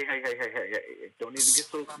 Okay. Hey. Don't need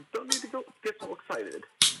to get so excited.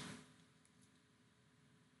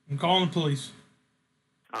 I'm calling the police.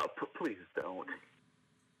 Please don't.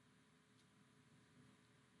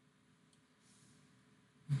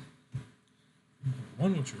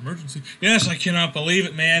 What's your emergency? Yes, I cannot believe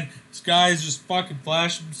it, man. This guy's just fucking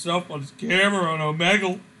flashing himself on his camera on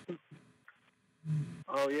Omegle.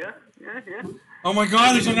 Oh, yeah? Yeah. Oh my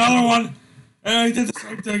god, there's another one! And he did the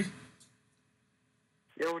same thing.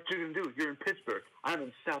 Yeah, what you gonna do? You're in Pittsburgh. I'm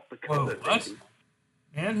in South Dakota. Whoa, what? Baby.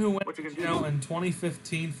 Man who went to jail in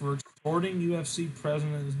 2015 for extorting UFC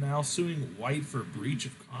president is now suing White for breach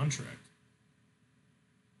of contract.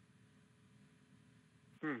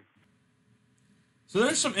 So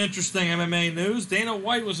there's some interesting MMA news. Dana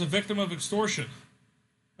White was a victim of extortion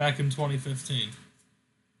back in 2015.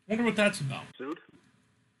 Wonder what that's about. Sued?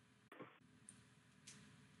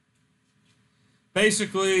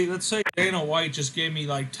 Basically, let's say Dana White just gave me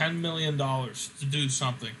like $10 million to do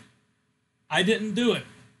something. I didn't do it.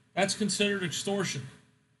 That's considered extortion.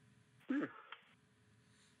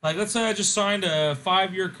 Like, let's say I just signed a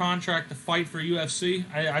 5-year contract to fight for UFC.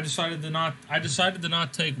 I decided to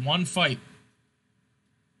not take one fight.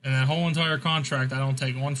 And that whole entire contract, I don't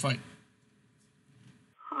take one fight.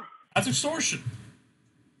 That's extortion.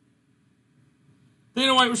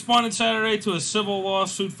 Dana White responded Saturday to a civil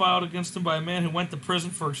lawsuit filed against him by a man who went to prison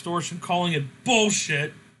for extortion, calling it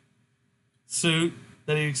bullshit suit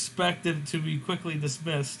that he expected to be quickly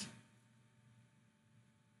dismissed.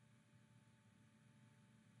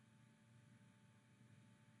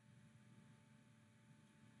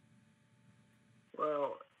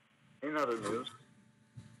 Well, in other news,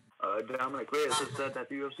 Dominic Reyes has said that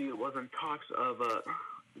the UFC was in talks of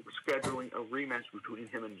scheduling a rematch between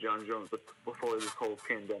him and John Jones before this whole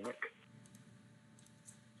pandemic.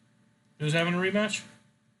 Who's having a rematch?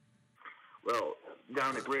 Well,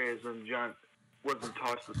 Dominic Reyes and John was in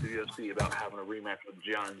talks with the UFC about having a rematch with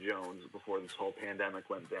John Jones before this whole pandemic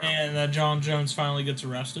went down. And John Jones finally gets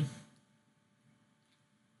arrested.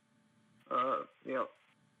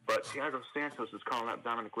 But Thiago Santos is calling out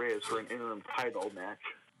Dominic Reyes for an interim title match.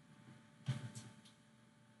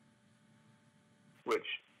 Which,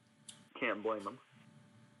 can't blame him.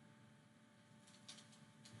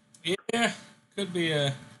 Yeah, could be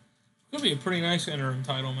a pretty nice interim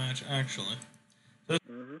title match, actually.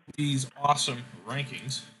 These awesome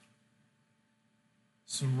rankings.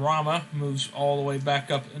 So Rama moves all the way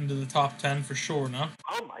back up into the top 10 for sure now.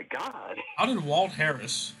 Oh my god. How did Walt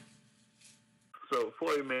Harris? So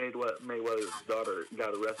Floyd Mayweather's daughter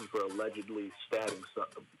got arrested for allegedly stabbing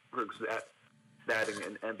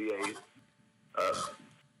an NBA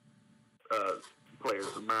player's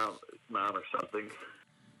mom or something.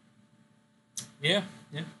 Yeah.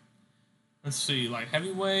 Let's see, like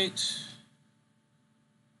heavyweight.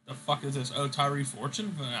 The fuck is this? Oh, Tyree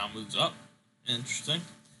Fortune now moves up. Interesting.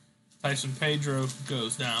 Tyson Pedro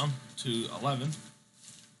goes down to 11.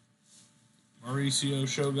 Mauricio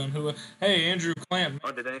Shogun Hua. Hey, Andrew Clamp.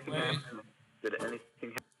 Oh, did anything happen?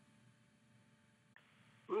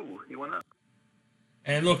 Ooh, he went up.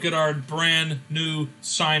 And look at our brand new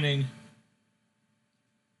signing.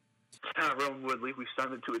 Tyron Woodley. We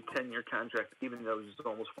signed him to a 10-year contract, even though he's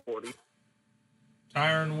almost 40.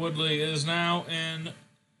 Tyron Woodley is now in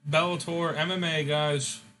Bellator MMA,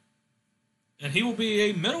 guys. And he will be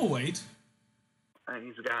a middleweight. And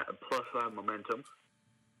he's got a +5 momentum.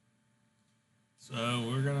 So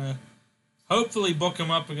we're going to hopefully book him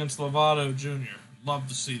up against Lovato Jr. Love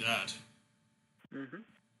to see that.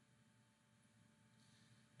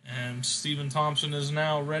 And Stephen Thompson is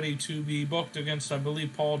now ready to be booked against, I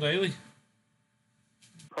believe, Paul Daly.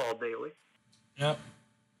 Paul Daly. Yep.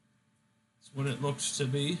 That's what it looks to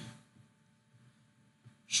be.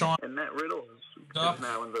 Sean And Matt Riddle is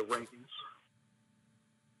now in the rankings.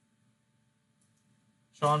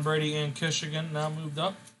 Sean Brady and Kishigan now moved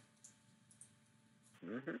up.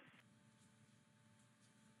 Mm-hmm.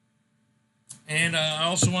 And I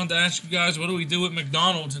also wanted to ask you guys, what do we do with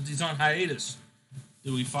McDonald since he's on hiatus?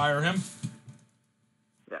 Do we fire him?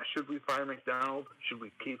 Yeah, should we fire McDonald? Should we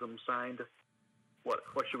keep him signed? What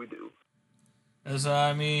should we do? As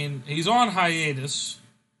I mean, he's on hiatus,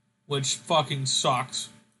 which fucking sucks.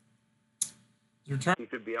 His return. He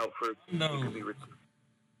could be out for. No. He could be.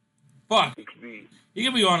 Fuck. He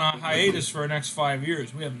could be on a hiatus for the next 5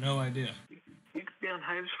 years. We have no idea. He could be on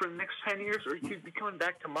hiatus for the next 10 years, or he could be coming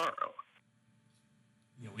back tomorrow.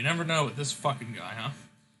 Yeah, we never know with this fucking guy,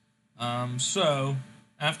 huh? So,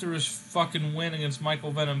 after his fucking win against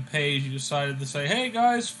Michael Venom Page, he decided to say, hey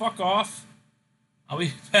guys, fuck off. I'll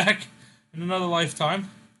be back in another lifetime.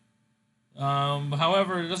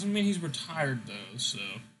 However, it doesn't mean he's retired, though, so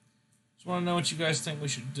just want to know what you guys think we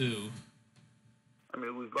should do. I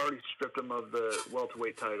mean, we've already stripped him of the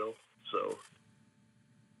welterweight title, so...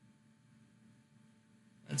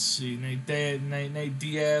 Let's see, Nate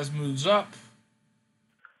Diaz moves up.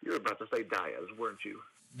 You were about to say Diaz, weren't you?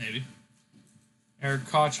 Maybe. Eric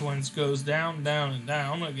Kochwins goes down, down, and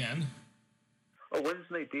down again. Oh, when's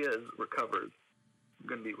Nate Diaz recovered?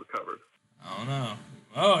 Going to be recovered? I don't know.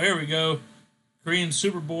 Oh, here we go. Korean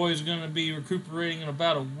Superboy is going to be recuperating in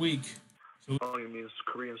about a week. So oh, you mean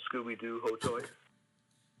Korean Scooby-Doo Ho Choi?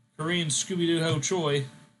 Korean Scooby-Doo Ho Choi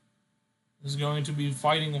is going to be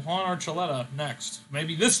fighting Juan Archuleta next.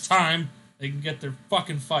 Maybe this time they can get their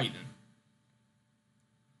fucking fight in.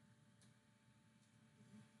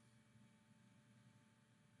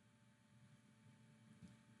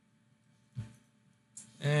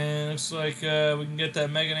 And it looks like we can get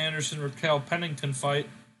that Megan Anderson-Raquel Pennington fight.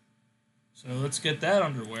 So let's get that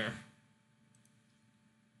underwear.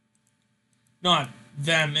 Not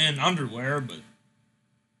them in underwear, but...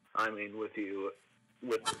 I mean, with the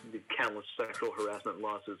countless sexual harassment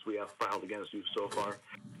lawsuits we have filed against you so far,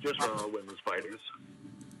 just from our women's fighters.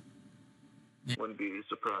 Yeah. Wouldn't be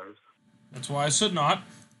surprised. That's why I said not.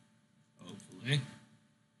 Hopefully.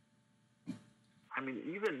 I mean,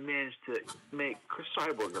 you even managed to make Chris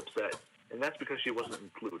Cyborg upset, and that's because she wasn't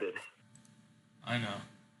included. I know.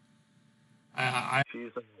 I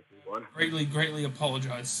She's the one. Greatly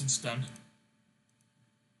apologized since then.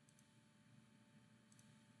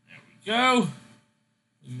 There we go.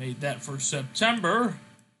 We made that for September.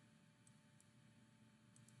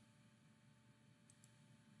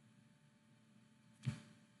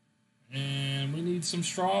 And we need some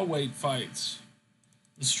strawweight fights.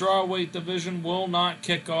 The strawweight division will not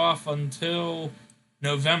kick off until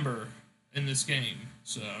November in this game.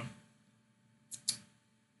 So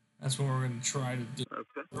that's what we're going to try to do.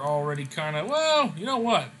 Okay. We're already kind of, well, you know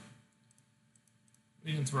what?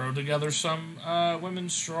 We can throw together some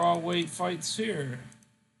women's strawweight fights here.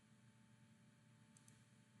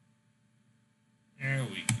 There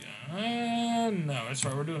we go. No, that's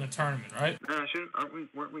right. We're doing a tournament, right?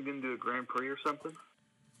 Weren't we going to do a Grand Prix or something?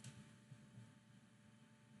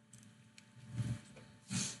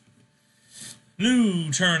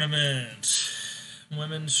 New tournament.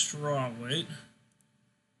 Women's strawweight.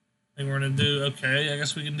 I think we're going to do, okay, I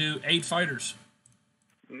guess we can do 8 fighters.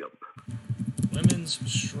 Yep. Women's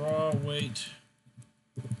strawweight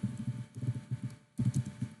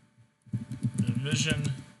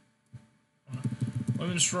division.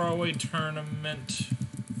 Women's strawweight tournament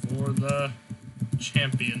for the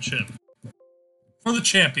championship. For the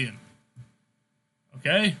champion.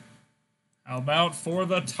 Okay? How about for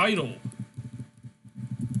the title?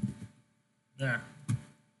 There.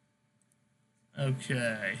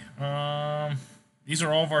 Okay. These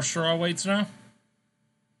are all of our strawweights now?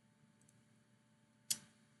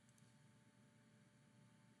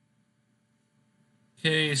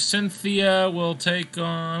 Okay, Cynthia will take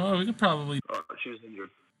on... Oh, we could probably... Oh, she's injured.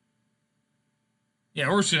 Yeah,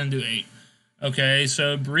 we're just going to do 8. Okay,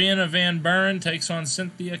 so Brianna Van Buren takes on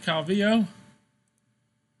Cynthia Calvillo.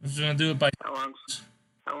 We're just going to do it by... How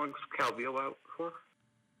long's Calvillo out for?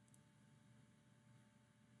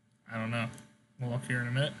 I don't know. We'll look here in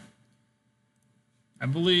a minute. I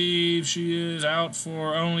believe she is out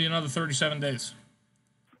for only another 37 days.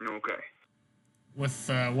 Okay. With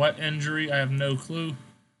what injury? I have no clue.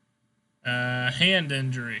 Hand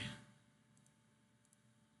injury.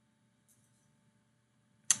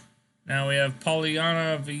 Now we have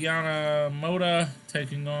Poliana Viana Moda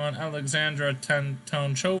taking on Alexandra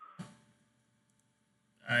Tonchova.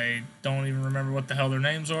 I don't even remember what the hell their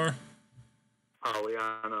names are.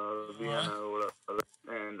 Poliana Viana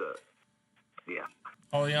and yeah.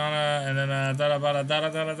 Polyana, and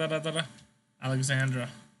then Alexandra.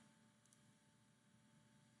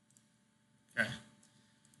 Okay.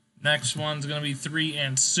 Next one's gonna be 3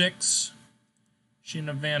 and 6.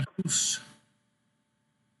 Sheena Van Hoos.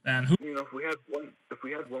 You know, if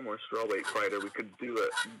we had one more strawweight fighter, we could do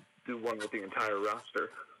one with the entire roster.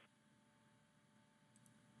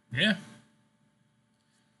 Yeah.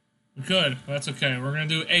 We could. That's okay. We're gonna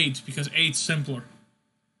do 8 because 8's simpler.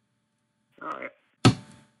 Alright.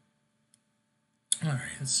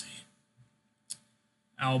 Alright, let's see.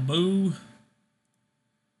 Albu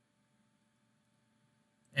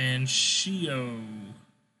and Shino,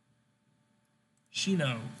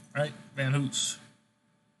 right? Van Hoos.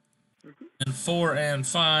 Mm-hmm. And 4 and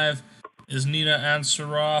 5 is Nina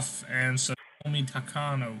Ansaroff and Satomi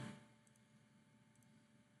Takano.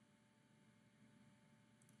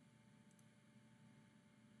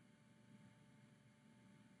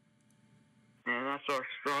 And that's our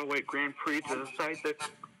strawweight Grand Prix to decide the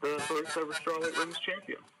first ever strawweight women's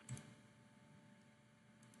champion.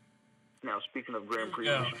 Now, speaking of Grand Prix,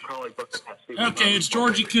 we should probably book that. Okay, it's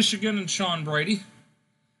Georgie Kishigan and Sean Brady.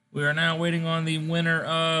 We are now waiting on the winner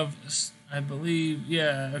of, I believe,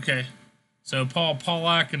 yeah, okay. So Paul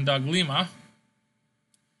Pollack and Doug Lima.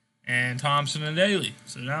 And Thompson and Daly.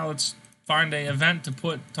 So now let's find a event to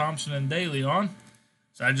put Thompson and Daly on.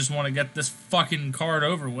 So I just want to get this fucking card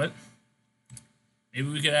over with. Maybe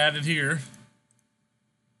we could add it here.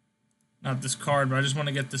 Not this card, but I just want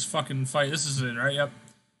to get this fucking fight. This is it, right? Yep.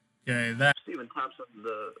 Okay, that. Stephen Thompson,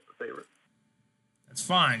 the favorite. That's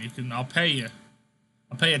fine. I'll pay you.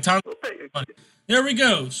 I'll pay you a ton We'll pay you. of money. There we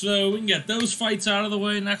go. So we can get those fights out of the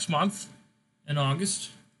way next month in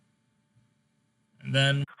August. And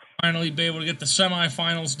then finally be able to get the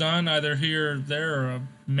semifinals done, either here or there, or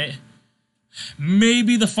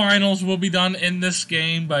maybe the finals will be done in this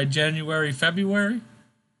game by January, February.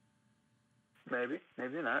 Maybe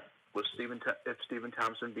not. If Stephen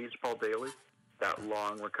Thompson beats Paul Daly, that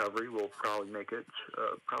long recovery will probably make it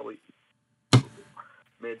probably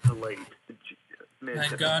mid to late.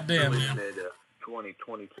 Goddamn. Mid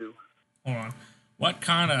 2022. Hold on. What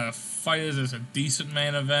kind of fight is this? A decent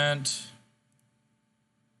main event?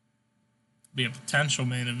 Be a potential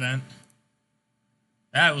main event.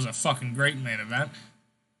 That was a fucking great main event.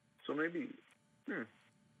 So maybe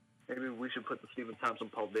we should put the Stephen Thompson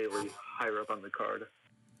Paul Daly higher up on the card.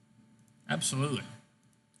 Absolutely.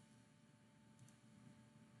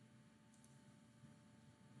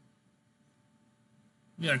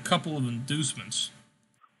 We got a couple of inducements.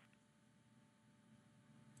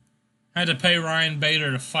 Had to pay Ryan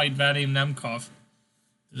Bader to fight Vadim Nemkov.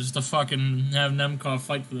 Just to fucking have Nemkov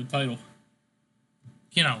fight for the title.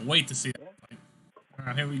 Cannot wait to see that fight.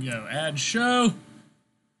 Alright, here we go. Add show.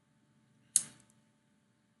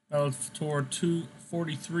 Bellator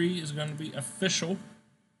 243 is going to be official.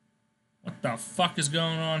 What the fuck is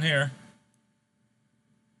going on here?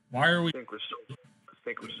 Why are we... I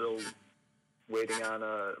think we're still waiting on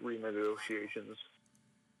renegotiations.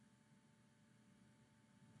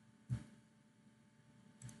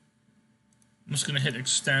 I'm just going to hit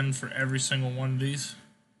extend for every single one of these.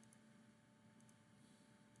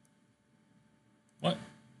 What?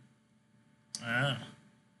 Ah.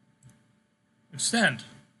 Extend.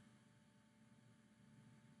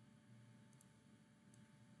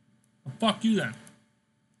 Well, fuck you then.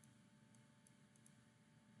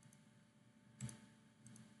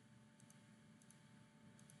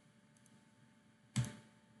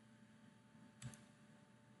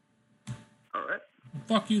 All right. Well,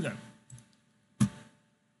 fuck you then.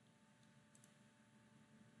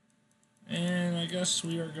 And I guess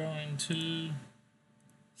we are going to...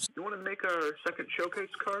 You want to make our second showcase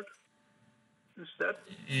card instead?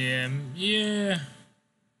 Yeah.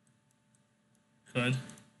 Could.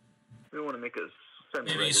 We want to make a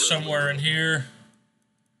maybe somewhere in here.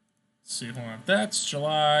 Let's see, hold on. That's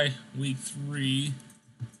July, week 3.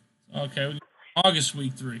 Okay, August,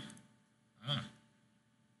 week 3. Ah.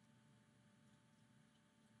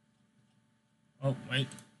 Oh, wait.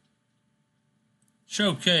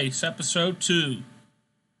 Showcase, episode 2.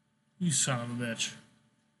 You son of a bitch.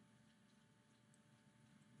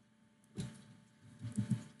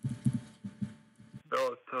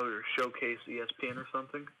 Bellator Showcase ESPN or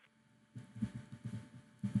something?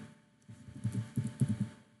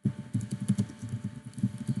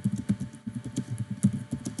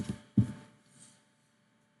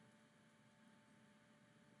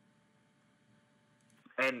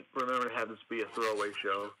 And remember to have this be a throwaway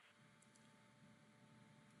show.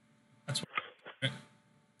 That's what.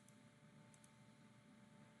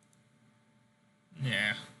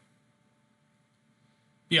 Yeah.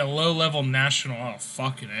 Be a low-level national. Oh,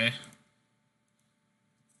 fucking A.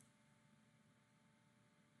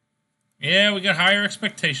 Yeah, we got higher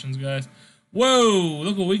expectations, guys. Whoa,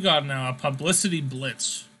 look what we got now. A publicity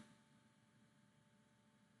blitz.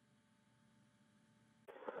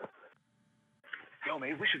 Yo,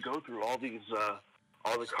 maybe we should go through all these,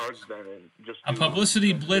 all the cards then and just A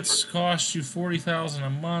publicity blitz costs you $40,000 a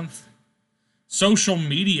month. Social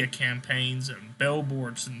media campaigns and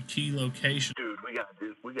billboards and key locations. Dude, we gotta do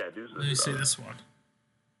this. Let me see this one.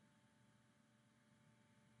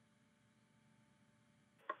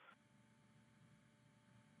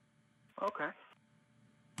 Okay.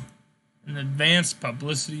 An advanced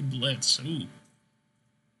publicity blitz. Ooh.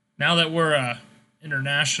 Now that we're a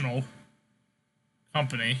international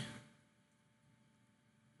company,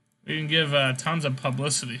 we can give tons of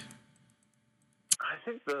publicity. I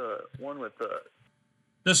think the one with the...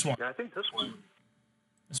 This one. Yeah, I think this one.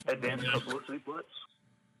 Advanced publicity blitz.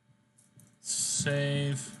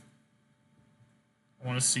 Save. I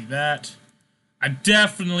want to see that. I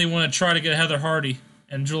definitely want to try to get Heather Hardy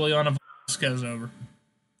and Juliana Vasquez over.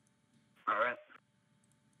 Alright.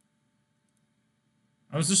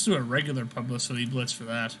 I was just doing a regular publicity blitz for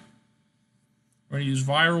that. We're going to use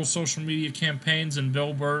viral social media campaigns and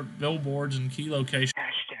billboards and key locations.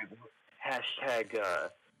 Hashtag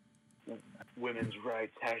women's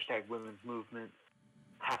rights. Hashtag women's movement.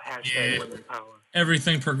 Hashtag women's power.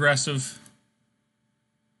 Everything progressive.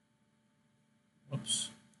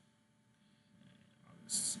 Whoops.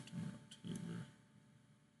 August, September, October.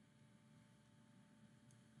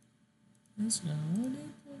 That's not what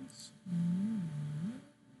it was.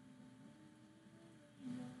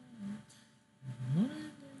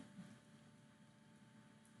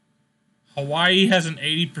 Hawaii has an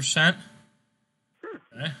 80%.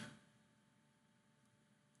 Okay.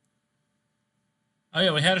 Oh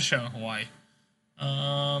yeah, we had a show in Hawaii.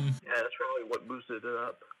 Yeah, that's probably what boosted it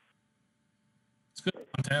up. It's good.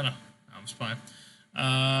 Montana. That was fine.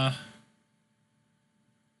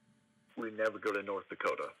 We never go to North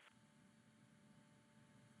Dakota.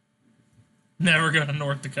 Never go to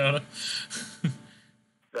North Dakota.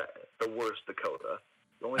 The worst Dakota.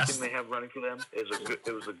 The only thing they have running for them is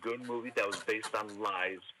it was a good movie that was based on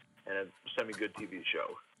lies and a semi-good TV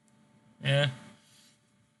show. Yeah.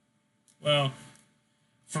 Well,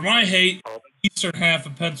 for my hate, eastern half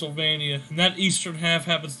of Pennsylvania, and that eastern half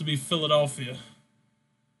happens to be Philadelphia.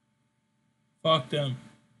 Fuck them.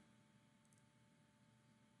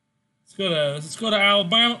 Let's go to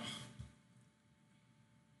Alabama.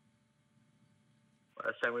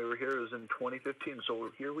 Last time we were here was in 2015,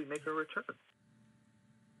 so here we make a return.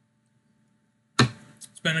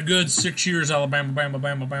 It's been a good 6 years, Alabama.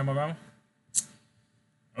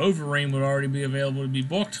 Overeem would already be available to be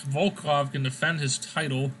booked. Volkov can defend his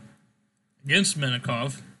title against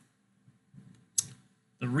Minikov.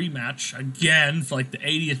 The rematch, again, for like the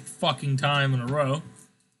 80th fucking time in a row.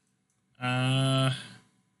 Tyron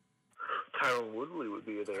Woodley would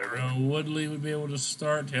be there. Tyron Woodley would be able to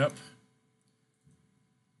start, yep.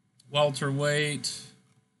 Welterweight.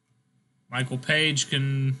 Michael Page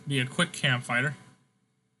can be a quick camp fighter.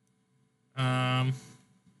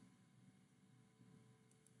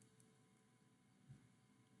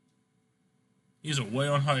 He's away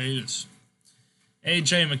on hiatus.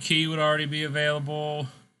 AJ McKee would already be available.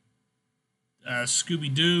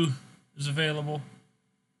 Scooby-Doo is available.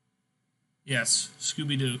 Yes,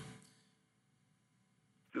 Scooby-Doo.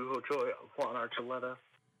 Duho Choi, Juan Archuleta.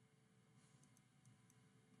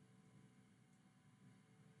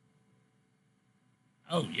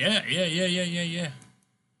 Oh, yeah.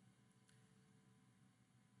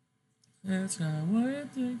 That's not what it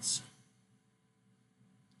thinks.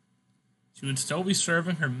 She would still be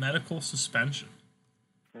serving her medical suspension.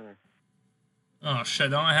 Oh, shit,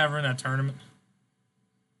 don't I have her in that tournament?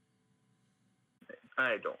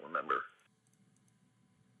 I don't remember.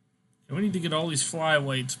 We need to get all these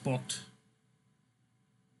flyweights booked.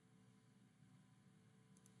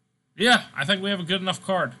 Yeah, I think we have a good enough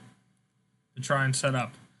card to try and set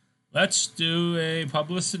up. Let's do a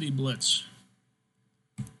publicity blitz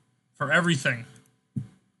for everything.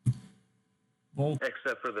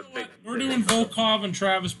 Except for the big... We're doing Volkov and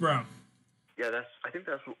Travis Brown. Yeah, I think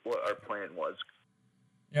that's what our plan was.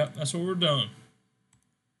 Yep, that's what we're doing.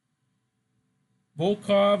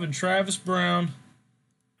 Volkov and Travis Brown.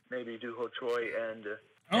 Maybe Duho Choi and...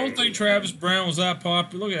 I don't think Travis Brown was that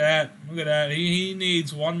popular. Look at that. He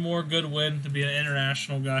needs one more good win to be an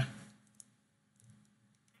international guy.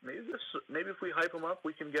 Maybe if we hype him up,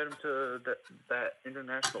 we can get him to that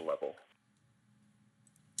international level.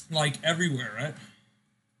 Like everywhere, right?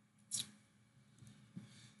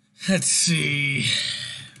 Let's see.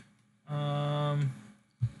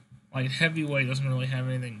 Light heavyweight doesn't really have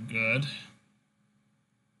anything good.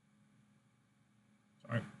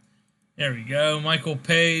 Sorry. There we go. Michael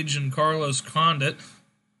Page and Carlos Condit.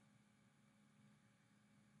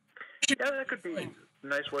 Yeah, that could be a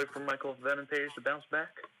nice way for Michael Venom Page to bounce back.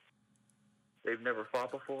 They've never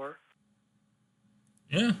fought before.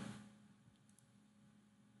 Yeah.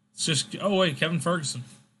 It's just... Oh, wait. Kevin Ferguson.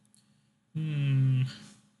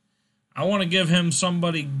 I want to give him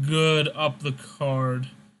somebody good up the card.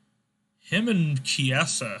 Him and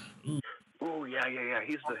Chiesa. Ooh. Oh, yeah.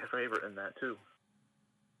 He's the favorite in that, too.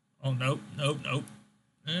 Oh, nope. Nope.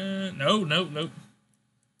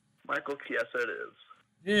 Michael Chiesa it is.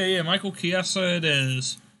 Yeah, Michael Chiesa it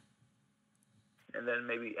is. And then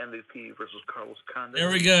maybe MVP versus Carlos Condit.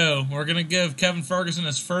 There we go. We're going to give Kevin Ferguson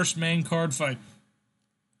his first main card fight.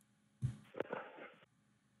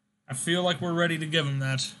 I feel like we're ready to give him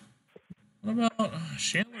that. What about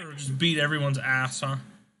Chandler? Just beat everyone's ass, huh?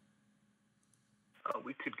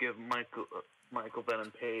 We could give Michael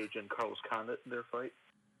Venom Page and Carlos Condit their fight.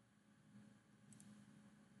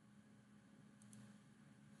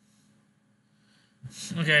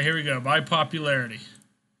 Okay, here we go. By popularity.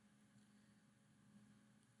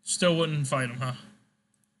 Still wouldn't fight him, huh?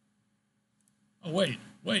 Oh, wait.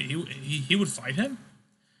 He would fight him?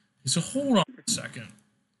 So hold on a second.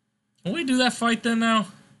 Can we do that fight then now?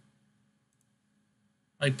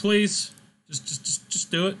 Like, please?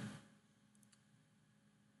 Just do it.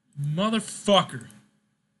 Motherfucker.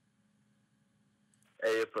 Hey,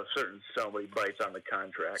 if a certain somebody bites on the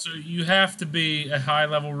contract. So you have to be a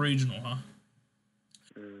high-level regional, huh?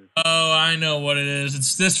 Oh, I know what it is.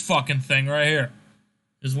 It's this fucking thing right here.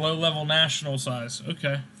 Is low-level national size.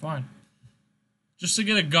 Okay, fine. Just to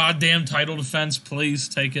get a goddamn title defense, please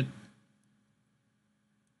take it.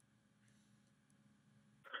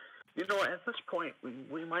 You know what? At this point,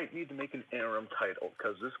 we might need to make an interim title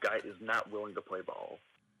because this guy is not willing to play ball.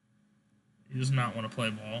 He does not want to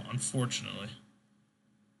play ball, unfortunately.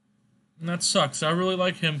 And that sucks. I really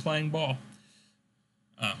like him playing ball.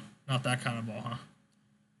 Oh, not that kind of ball, huh?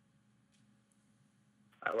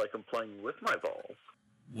 I like him playing with my balls.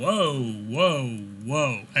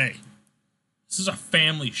 Whoa. Hey. This is a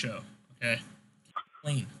family show, okay?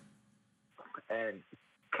 Clean. And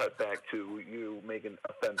cut back to you making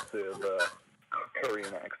offensive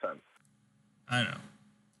Korean accents. I know.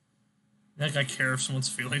 You think I care if someone's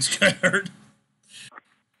feelings get hurt?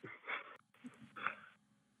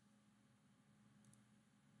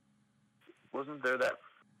 Wasn't there that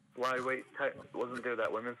flyweight title? Wasn't there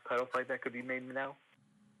that women's title fight that could be made now?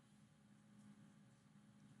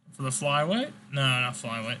 For the flyweight? No, not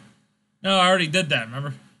flyweight. No, I already did that,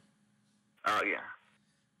 remember? Oh, yeah.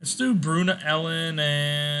 Let's do Bruna Ellen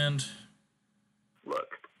and...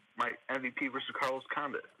 Look, my MVP versus Carlos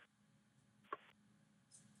Condit.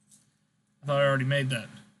 I thought I already made that.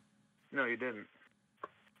 No, you didn't.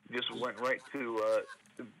 You just went right to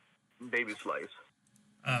Baby Slice.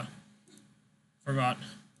 Oh. Forgot.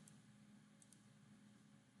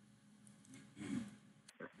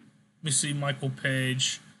 Let me see Michael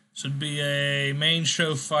Page. This would be a main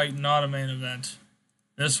show fight, not a main event.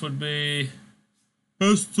 This would be...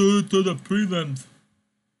 Let's do it to the prelims.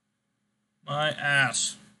 My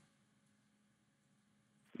ass.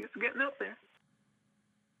 He's getting up there.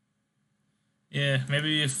 Yeah,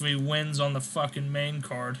 maybe if he wins on the fucking main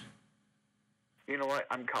card. You know what?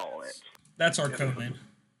 I'm calling it. That's our co-main.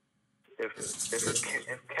 If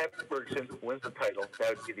Kevin Ferguson wins the title,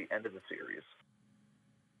 that would be the end of the series.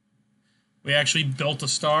 We actually built a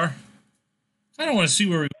star. I don't want to see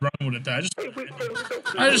where we run with it.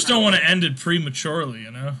 I just don't want to end it prematurely, you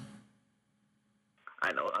know?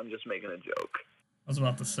 I know, I'm just making a joke. I was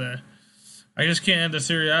about to say. I just can't end the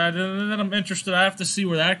series. I'm interested. I have to see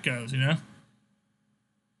where that goes, you know?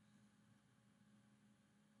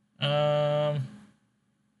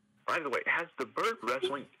 By the way, has the Bird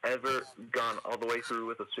Wrestling ever gone all the way through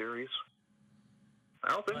with a series? I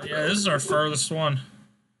don't think so. Yeah, this is our furthest one.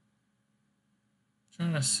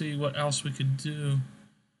 Trying to see what else we could do.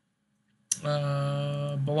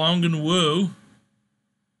 Belong and Woo.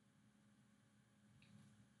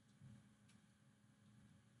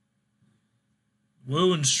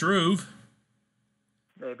 Woo and Struve.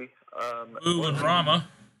 Maybe. Woo and Rama.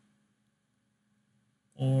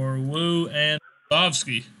 Or Woo and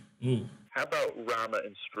Bovsky. Ooh. How about Rama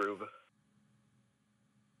and Struve? I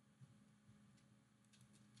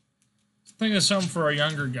think it's something for a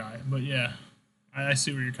younger guy, but yeah. I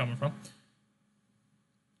see where you're coming from.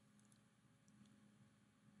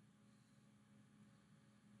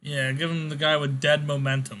 Yeah, give him the guy with dead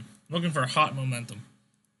momentum. Looking for hot momentum.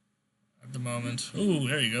 at the moment. Ooh,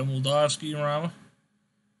 there you go. Moldavsky and Rama.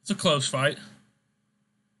 It's a close fight.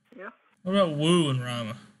 Yeah. What about Wu and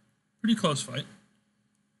Rama? Pretty close fight.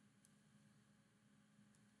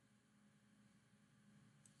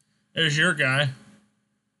 There's your guy.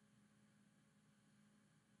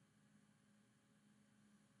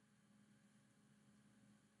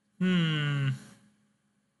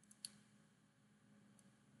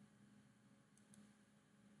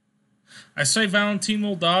 I say Valentin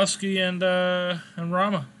Moldavsky and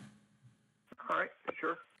Rama. All right,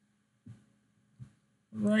 sure.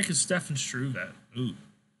 What rank is Stefan Struve at? Ooh.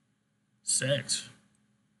 6.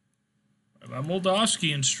 What about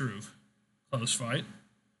Moldavsky and Struve? Close fight.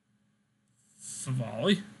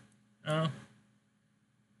 Favali? Oh.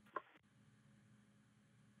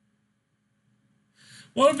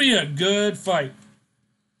 What would be a good fight?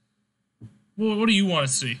 Well, what do you want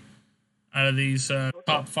to see out of these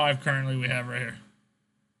top 5 currently we have right here?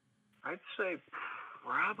 I'd say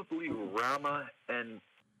probably Rama and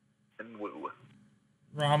Wu.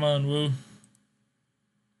 Rama and Wu.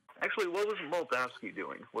 Actually, what was Moldavsky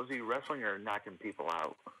doing? Was he wrestling or knocking people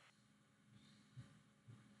out?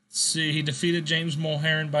 Let's see, he defeated James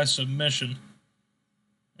Mulheron by submission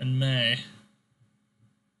in May.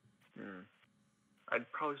 I'd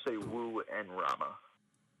probably say Wu and Rama.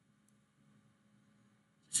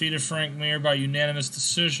 Defeated Frank Mir by unanimous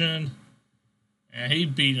decision. And he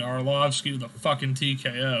beat Arlovsky with a fucking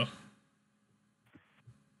TKO.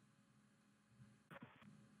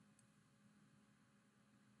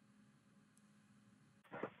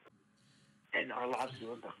 And Arlovsky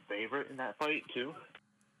was the favorite in that fight, too?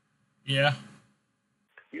 Yeah.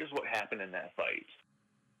 Here's what happened in that fight.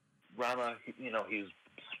 Rama, he's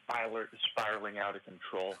spiraling out of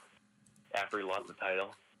control after he lost the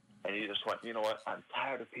title. And he just went, you know what? I'm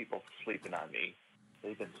tired of people sleeping on me.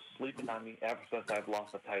 They've been sleeping on me ever since I've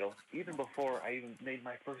lost the title, even before I even made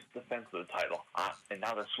my first defense of the title. And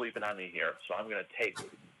now they're sleeping on me here. So I'm going to take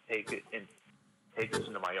this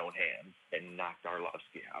into my own hands and knock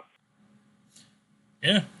Arlovsky out.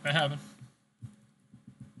 Yeah, that happened.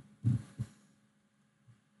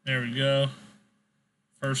 There we go.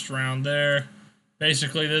 First round there.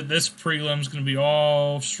 Basically, this prelim's going to be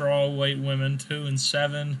all strawweight women, 2 and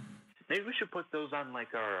 7. Maybe we should put those on like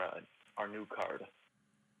our new card,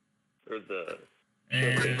 or the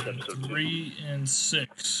and 3 and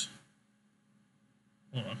 6.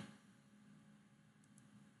 Hold on.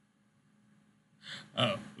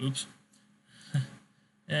 Oh, oops.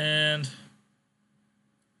 And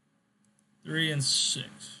 3 and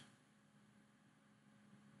 6.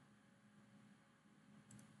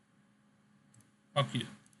 Fuck you.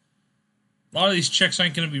 A lot of these chicks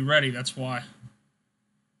ain't going to be ready. That's why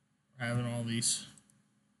we're having all these.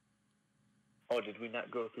 Oh, did we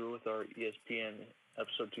not go through with our ESPN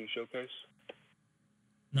Episode 2 showcase?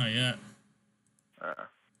 Not yet.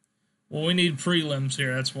 Well, we need prelims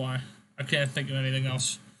here. That's why. I can't think of anything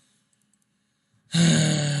else. What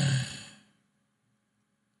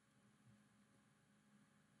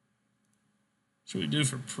should we do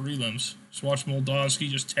for prelims? Just watch Moldavsky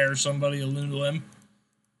just tear somebody a limb?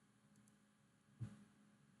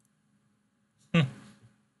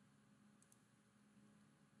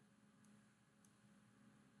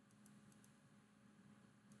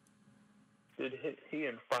 Did he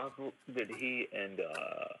and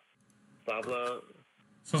Favla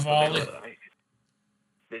Favali?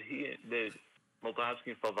 Did Moldavsky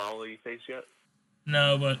and Favali face yet?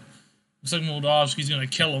 No, but looks like Moldavsky's gonna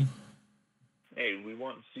kill him. Hey, we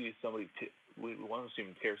want to see somebody. We want to see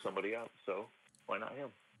him tear somebody out. So why not him?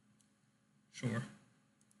 Sure.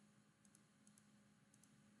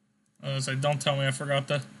 I was like, don't tell me I forgot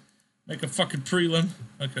to make a fucking prelim.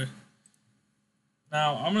 Okay.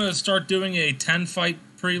 Now, I'm going to start doing a 10-fight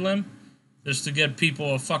prelim just to give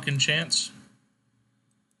people a fucking chance.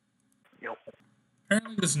 Yep.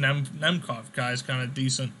 Apparently this Nemkov guy is kind of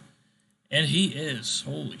decent. And he is.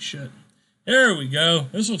 Holy shit. There we go.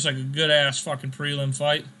 This looks like a good-ass fucking prelim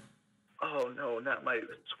fight. Oh, no, not my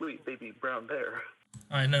sweet baby brown bear.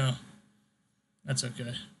 I know. That's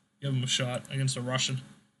okay. Give him a shot against a Russian.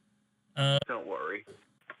 Don't worry.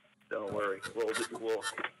 Don't worry. We'll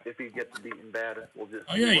if he gets beaten bad, we'll just...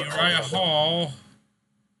 Oh, yeah, Uriah Hall.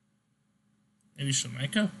 Maybe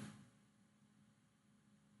Shemenko?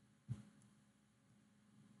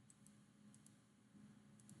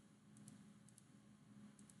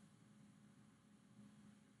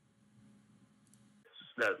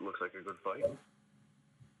 That looks like a good fight.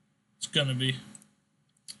 It's gonna be.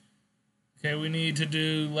 Okay, we need to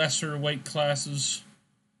do lesser weight classes.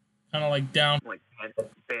 Kind of like down. Like,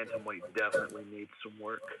 bantamweight definitely needs some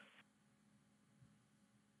work.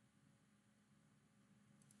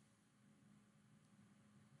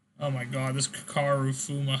 Oh my god, this Kakaru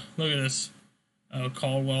Fuma. Look at this. Oh,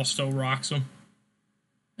 Caldwell still rocks him.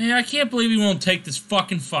 Man, I can't believe he won't take this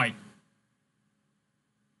fucking fight.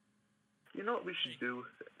 You know what we should do?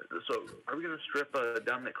 So, are we going to strip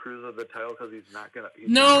Dominic Cruz of the title because he's not going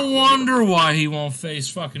to... No wonder why he won't face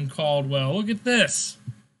fucking Caldwell. Look at this.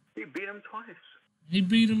 He beat him twice. He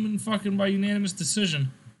beat him in fucking by unanimous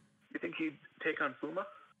decision. You think he'd take on Fuma?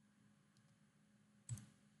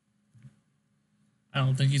 I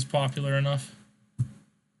don't think he's popular enough.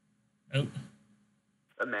 Nope.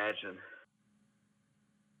 Imagine.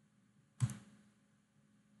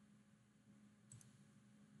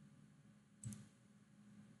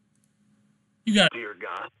 Dear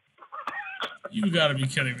God. You gotta be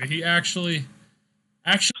kidding me. He actually.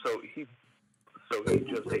 So he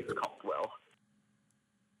just hates Caldwell.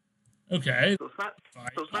 Okay. So it's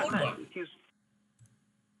not that.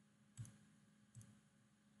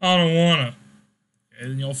 I don't wanna. Okay,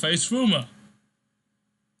 then you'll face Fuma.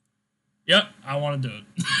 Yep, I want to do it.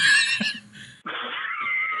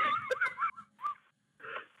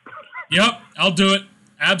 Yep, I'll do it.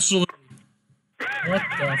 Absolutely. What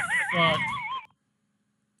the fuck?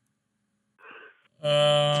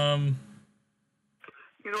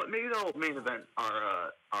 You know what? Maybe they'll main event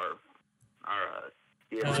our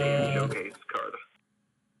ESPN showcase card.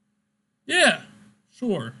 Yeah,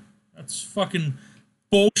 sure. That's fucking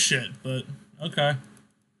bullshit, but okay.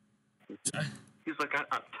 He's like,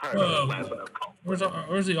 I'm tired of laughing at Caldwell.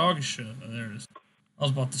 Where's the August show? Oh, there it is. I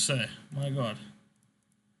was about to say, my God.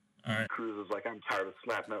 All right. Cruz is like, I'm tired of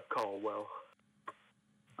slapping up Caldwell.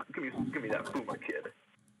 Give me that Fuma kid.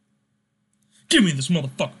 Give me this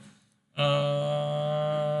motherfucker.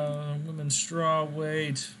 Women's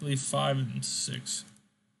strawweight, I believe 5 and 6.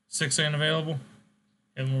 6 ain't available,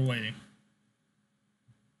 and we're waiting.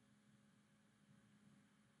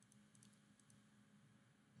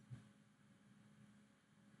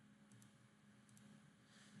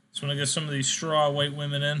 So when I get some of these strawweight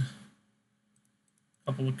women in, a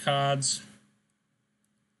couple of cards.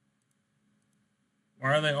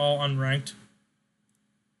 Why are they all unranked?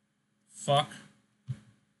 Fuck.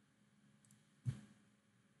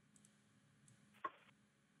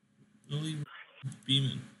 Lily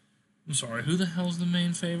Beeman. I'm sorry, who the hell's the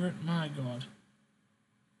main favorite? My God.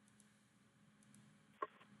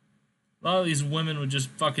 A lot of these women would just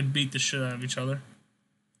fucking beat the shit out of each other.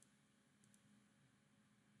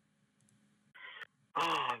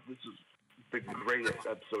 Oh, this is the greatest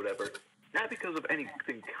episode ever. Not because of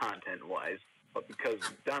anything content-wise, but because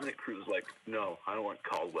Dominic Cruz is like, no, I don't want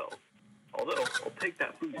Caldwell. Although, I'll take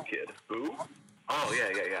that food kid. Who? Oh,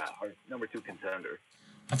 yeah. Our number 2 contender.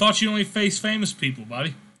 I thought you only face famous people,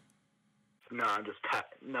 buddy. No, I'm just tired.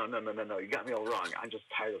 No. You got me all wrong. I'm just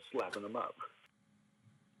tired of slapping them up.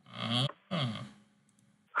 I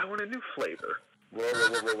want a new flavor.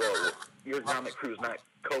 Whoa. You're Dominic Cruz, not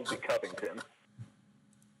Kobe Covington.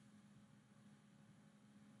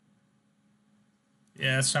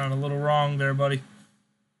 Yeah, that sounded a little wrong there, buddy.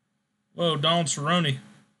 Whoa, Donald Cerrone.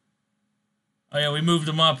 Oh, yeah, we moved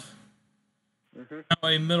him up. Now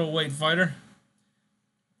a middleweight fighter.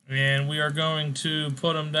 And we are going to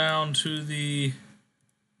put him down to the...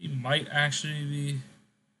 He might actually be...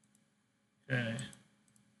 Okay.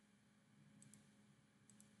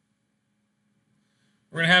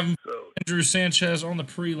 We're going to have him, Andrew Sanchez on the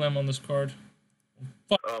prelim on this card.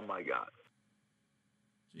 Oh, my God.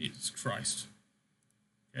 Jesus Christ.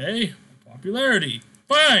 Okay, popularity.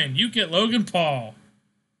 Fine, you get Logan Paul.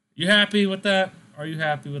 You happy with that? Are you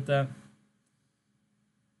happy with that?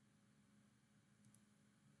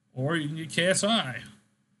 Or you can get KSI.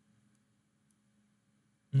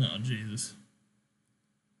 No, Jesus.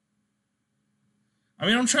 I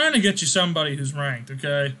mean, I'm trying to get you somebody who's ranked,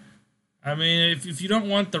 okay? I mean, if you don't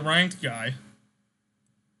want the ranked guy,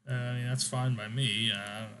 I mean, that's fine by me.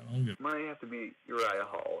 I don't give... Might have to be Uriah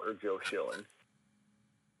Hall or Joe Schilling.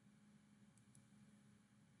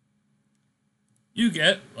 You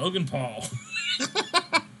get Logan Paul.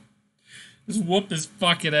 Just whoop his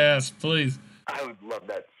fucking ass, please. I would love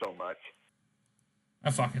that so much.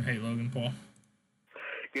 I fucking hate Logan Paul.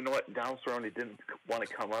 You know what? Donald Cerrone didn't want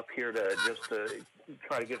to come up here to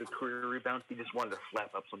try to get a career rebound. He just wanted to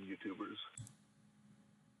slap up some YouTubers.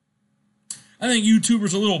 I think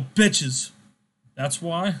YouTubers are little bitches. That's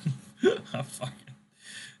why. Fuck it.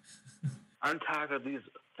 I'm tired of these.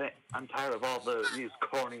 I'm tired of all these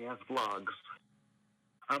corny ass vlogs.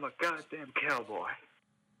 I'm a goddamn cowboy.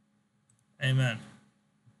 Amen.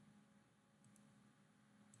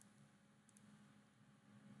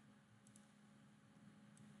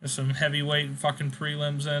 There's some heavyweight fucking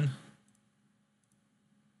prelims in.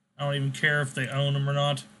 I don't even care if they own them or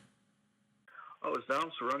not. Oh, is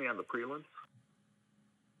Dom Cerrone on the prelims?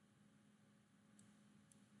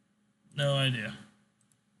 No idea.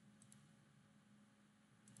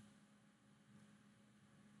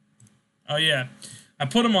 Oh, yeah. I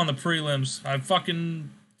put him on the prelims. I fucking...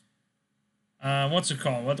 what's it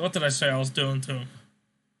called? What did I say I was doing to him?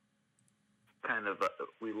 Kind of,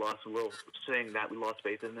 we lost a little, saying that we lost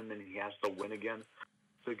faith in him and he has to win again.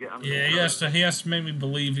 So get on Yeah, he has to make me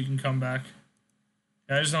believe he can come back.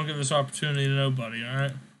 I just don't give this opportunity to nobody,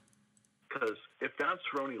 alright? Because if Don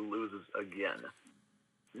Cerrone loses again,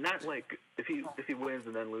 not like if he wins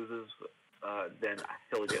and then loses, then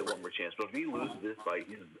he'll get one more chance. But if he loses this fight,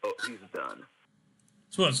 he's done.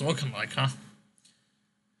 That's what it's looking like, huh?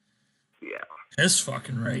 Yeah. His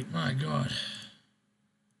fucking rate, my god.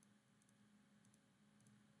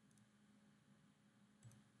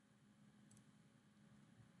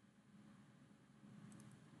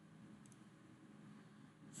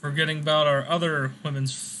 Forgetting about our other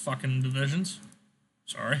women's fucking divisions.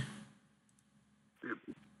 Sorry.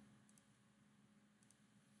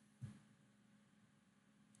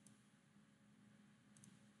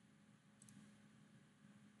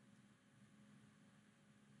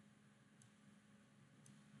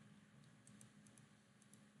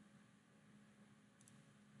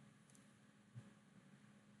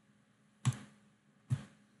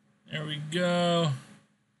 There we go.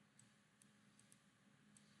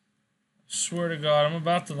 Swear to God, I'm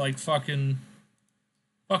about to like fucking...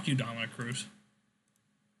 Fuck you, Dominic Cruz.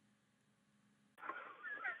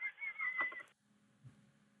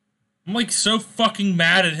 I'm like so fucking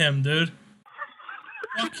mad at him, dude.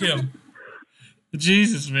 Fuck him.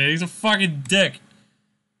 Jesus, man, he's a fucking dick.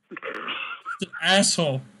 He's an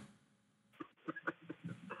asshole.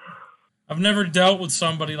 I've never dealt with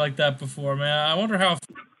somebody like that before, man. I wonder how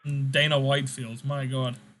Dana White feels. My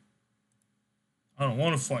God. I don't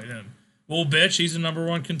want to fight him. Well, bitch, he's a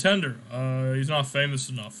 #1 contender. He's not famous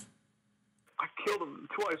enough. I killed him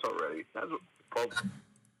twice already. That's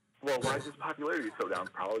well, why is his popularity so down?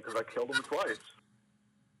 Probably because I killed him twice.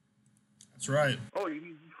 That's right. Oh,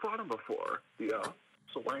 you fought him before. Yeah.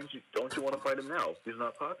 So why don't you want to fight him now? He's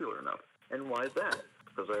not popular enough. And why is that?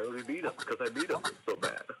 Because I already beat him. Because I beat him so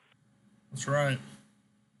bad. That's right.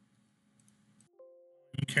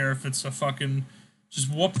 I don't care if it's a fucking... Just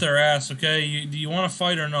whoop their ass, okay? Do you want to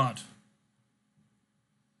fight or not?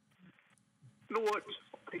 You know what?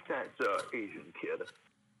 Take that Asian kid.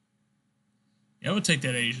 Yeah, I would take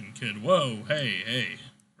that Asian kid. Whoa, hey.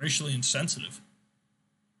 Racially insensitive.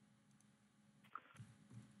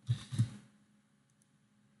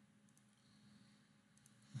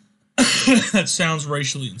 That sounds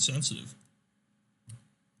racially insensitive.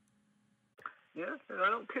 Yeah, and I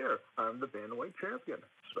don't care. I'm the bantamweight champion.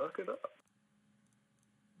 Suck it up.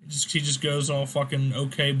 He just goes all fucking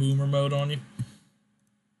okay boomer mode on you.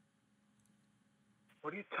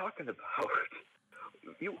 What are you talking about?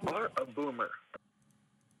 You are a boomer.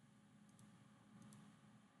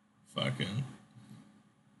 Fucking.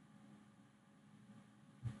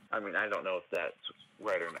 I mean, I don't know if that's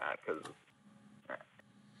right or not, because...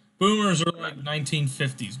 Boomers are like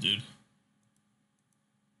 1950s, dude.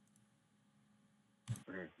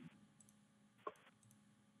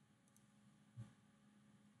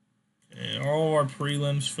 Okay, all our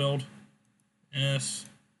prelims filled. Yes.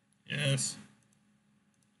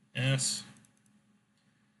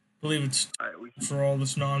 Believe it's for all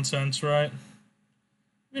this nonsense, right?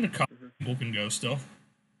 I mean, a couple people can go still.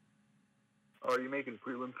 Oh, are you making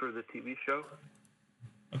prelims for the TV show?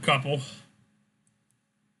 A couple.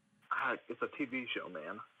 It's a TV show,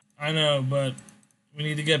 man. I know, but we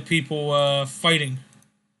need to get people fighting.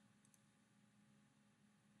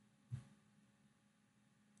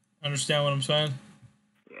 Understand what I'm saying?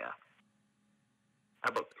 Yeah.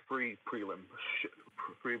 How about free prelim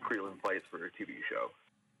fights for a TV show?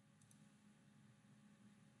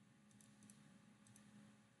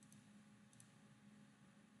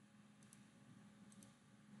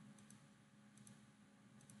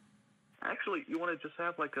 Actually, you want to just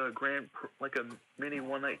have like a mini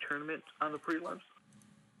one-night tournament on the prelims?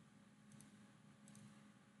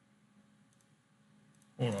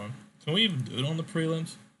 Hold on. Can we even do it on the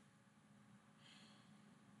prelims?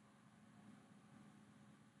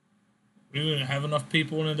 We wouldn't have enough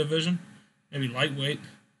people in a division? Maybe lightweight?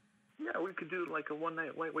 Yeah, we could do like a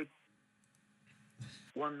one-night lightweight.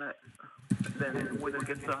 One night. Then the winner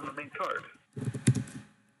gets on the main card.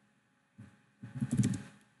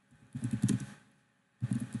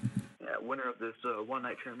 Yeah, winner of this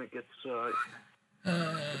one-night tournament gets the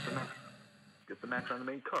match on the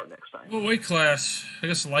main card next time. What weight class? I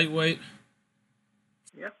guess lightweight.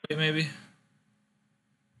 Yeah. Maybe.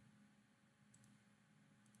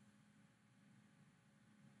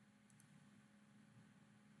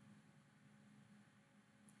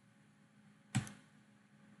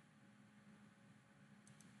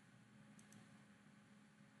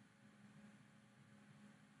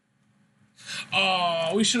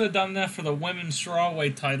 Oh, we should have done that for the women's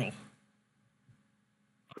strawweight title.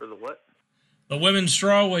 For the what? The women's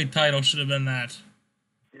strawweight title should have been that.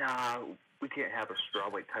 Nah, we can't have a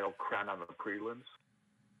strawweight title crown on the prelims.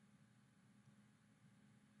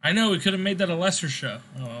 I know, we could have made that a lesser show.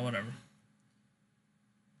 Oh, well, whatever.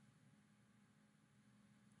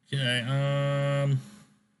 Okay,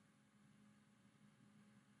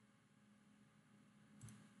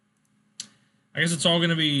 I guess it's all going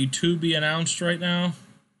to be announced right now.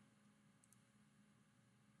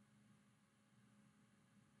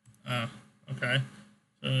 Oh, okay.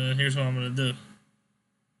 So here's what I'm going to do.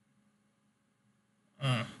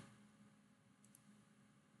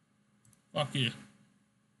 Fuck you.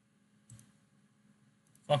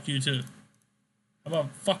 Fuck you too. How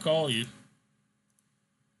about fuck all you?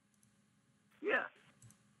 Yeah.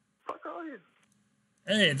 Fuck all you.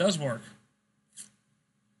 Hey, it does work.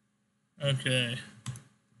 Okay.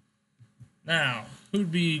 Now,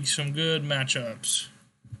 who'd be some good matchups?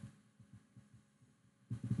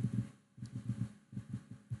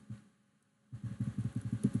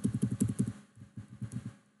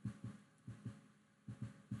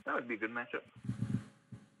 That would be a good matchup.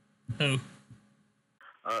 Who?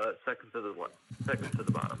 Second to the what? Second to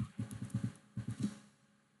the bottom.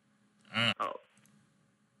 Oh.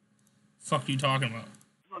 Fuck you talking about?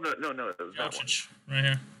 No. It was that one. Right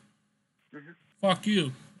here. Mm-hmm. Fuck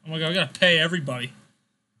you. Oh my god, I gotta pay everybody.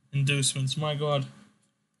 Inducements, my god.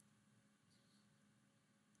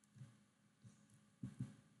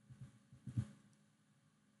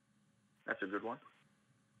 That's a good one.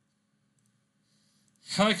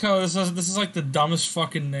 I like how this is like the dumbest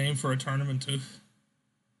fucking name for a tournament too.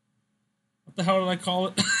 What the hell did I call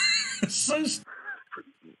it? So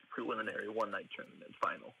Preliminary one-night tournament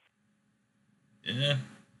final. yeah.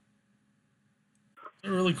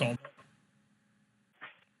 They're really called.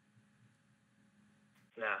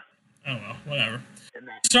 Nah. Oh well, whatever.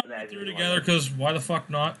 Imagine we threw together because why the fuck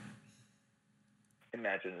not?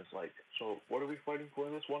 Imagine it's like, so what are we fighting for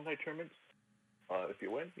in this one-night tournament? If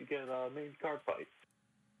you win, you get a main card fight.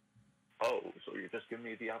 Oh, so you're just giving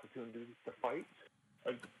me the opportunity to fight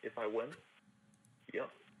if I win? Yep.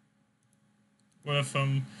 Well, if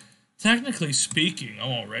technically speaking,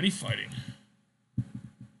 I'm already fighting.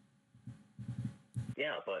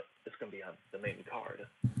 Yeah, but it's gonna be on the main card.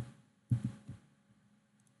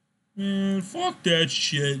 Man, fuck that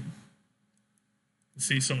shit. I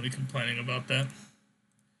see somebody complaining about that.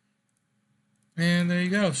 And there you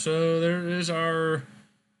go. So there is our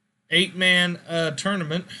 8-man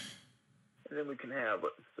tournament. And then we can have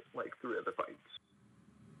like 3 other fights.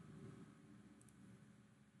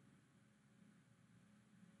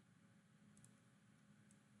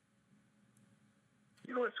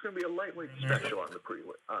 You know, it's going to be a lightweight special on the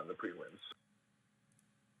prelims.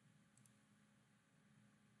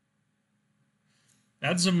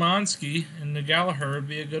 That Zemanski and the Gallagher would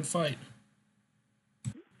be a good fight.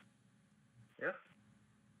 Yeah.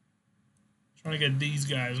 Trying to get these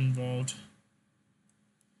guys involved.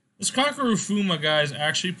 This Kakaru Fuma guy is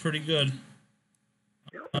actually pretty good.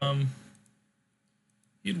 Yep.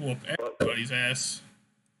 He'd whoop everybody's ass.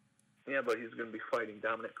 Yeah, but he's going to be fighting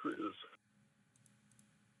Dominic Cruz.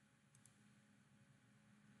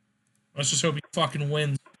 Let's just hope he fucking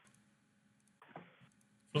wins.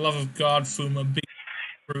 For the love of God, Fuma, beat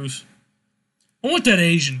Cruz. I want that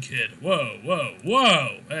Asian kid. Whoa.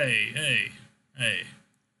 Hey.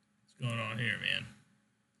 What's going on here, man?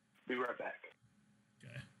 Be right back.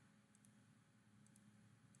 Okay.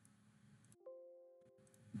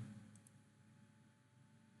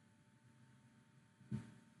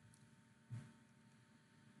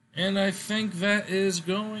 And I think that is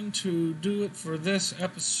going to do it for this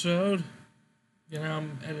episode.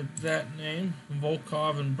 I'm edit that name.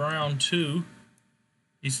 Volkov and Brown 2.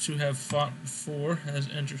 These two have fought before. That's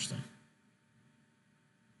interesting.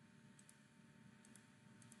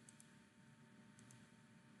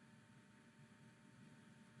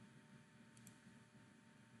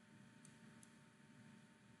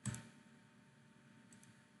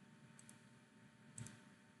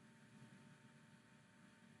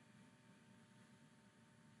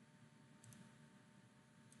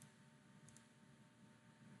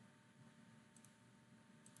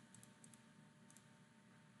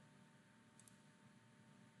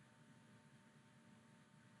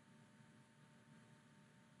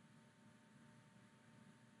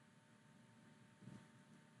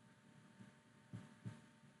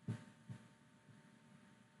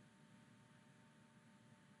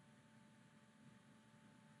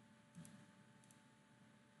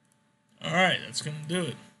 Alright, that's going to do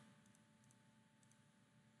it.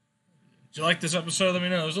 Did you like this episode? Let me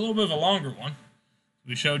know. It was a little bit of a longer one.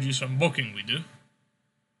 We showed you some booking we do.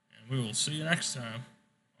 And we will see you next time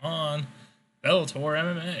on Bellator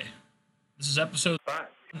MMA. This is episode 5.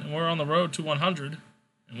 And we're on the road to 100.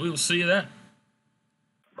 And we will see you then.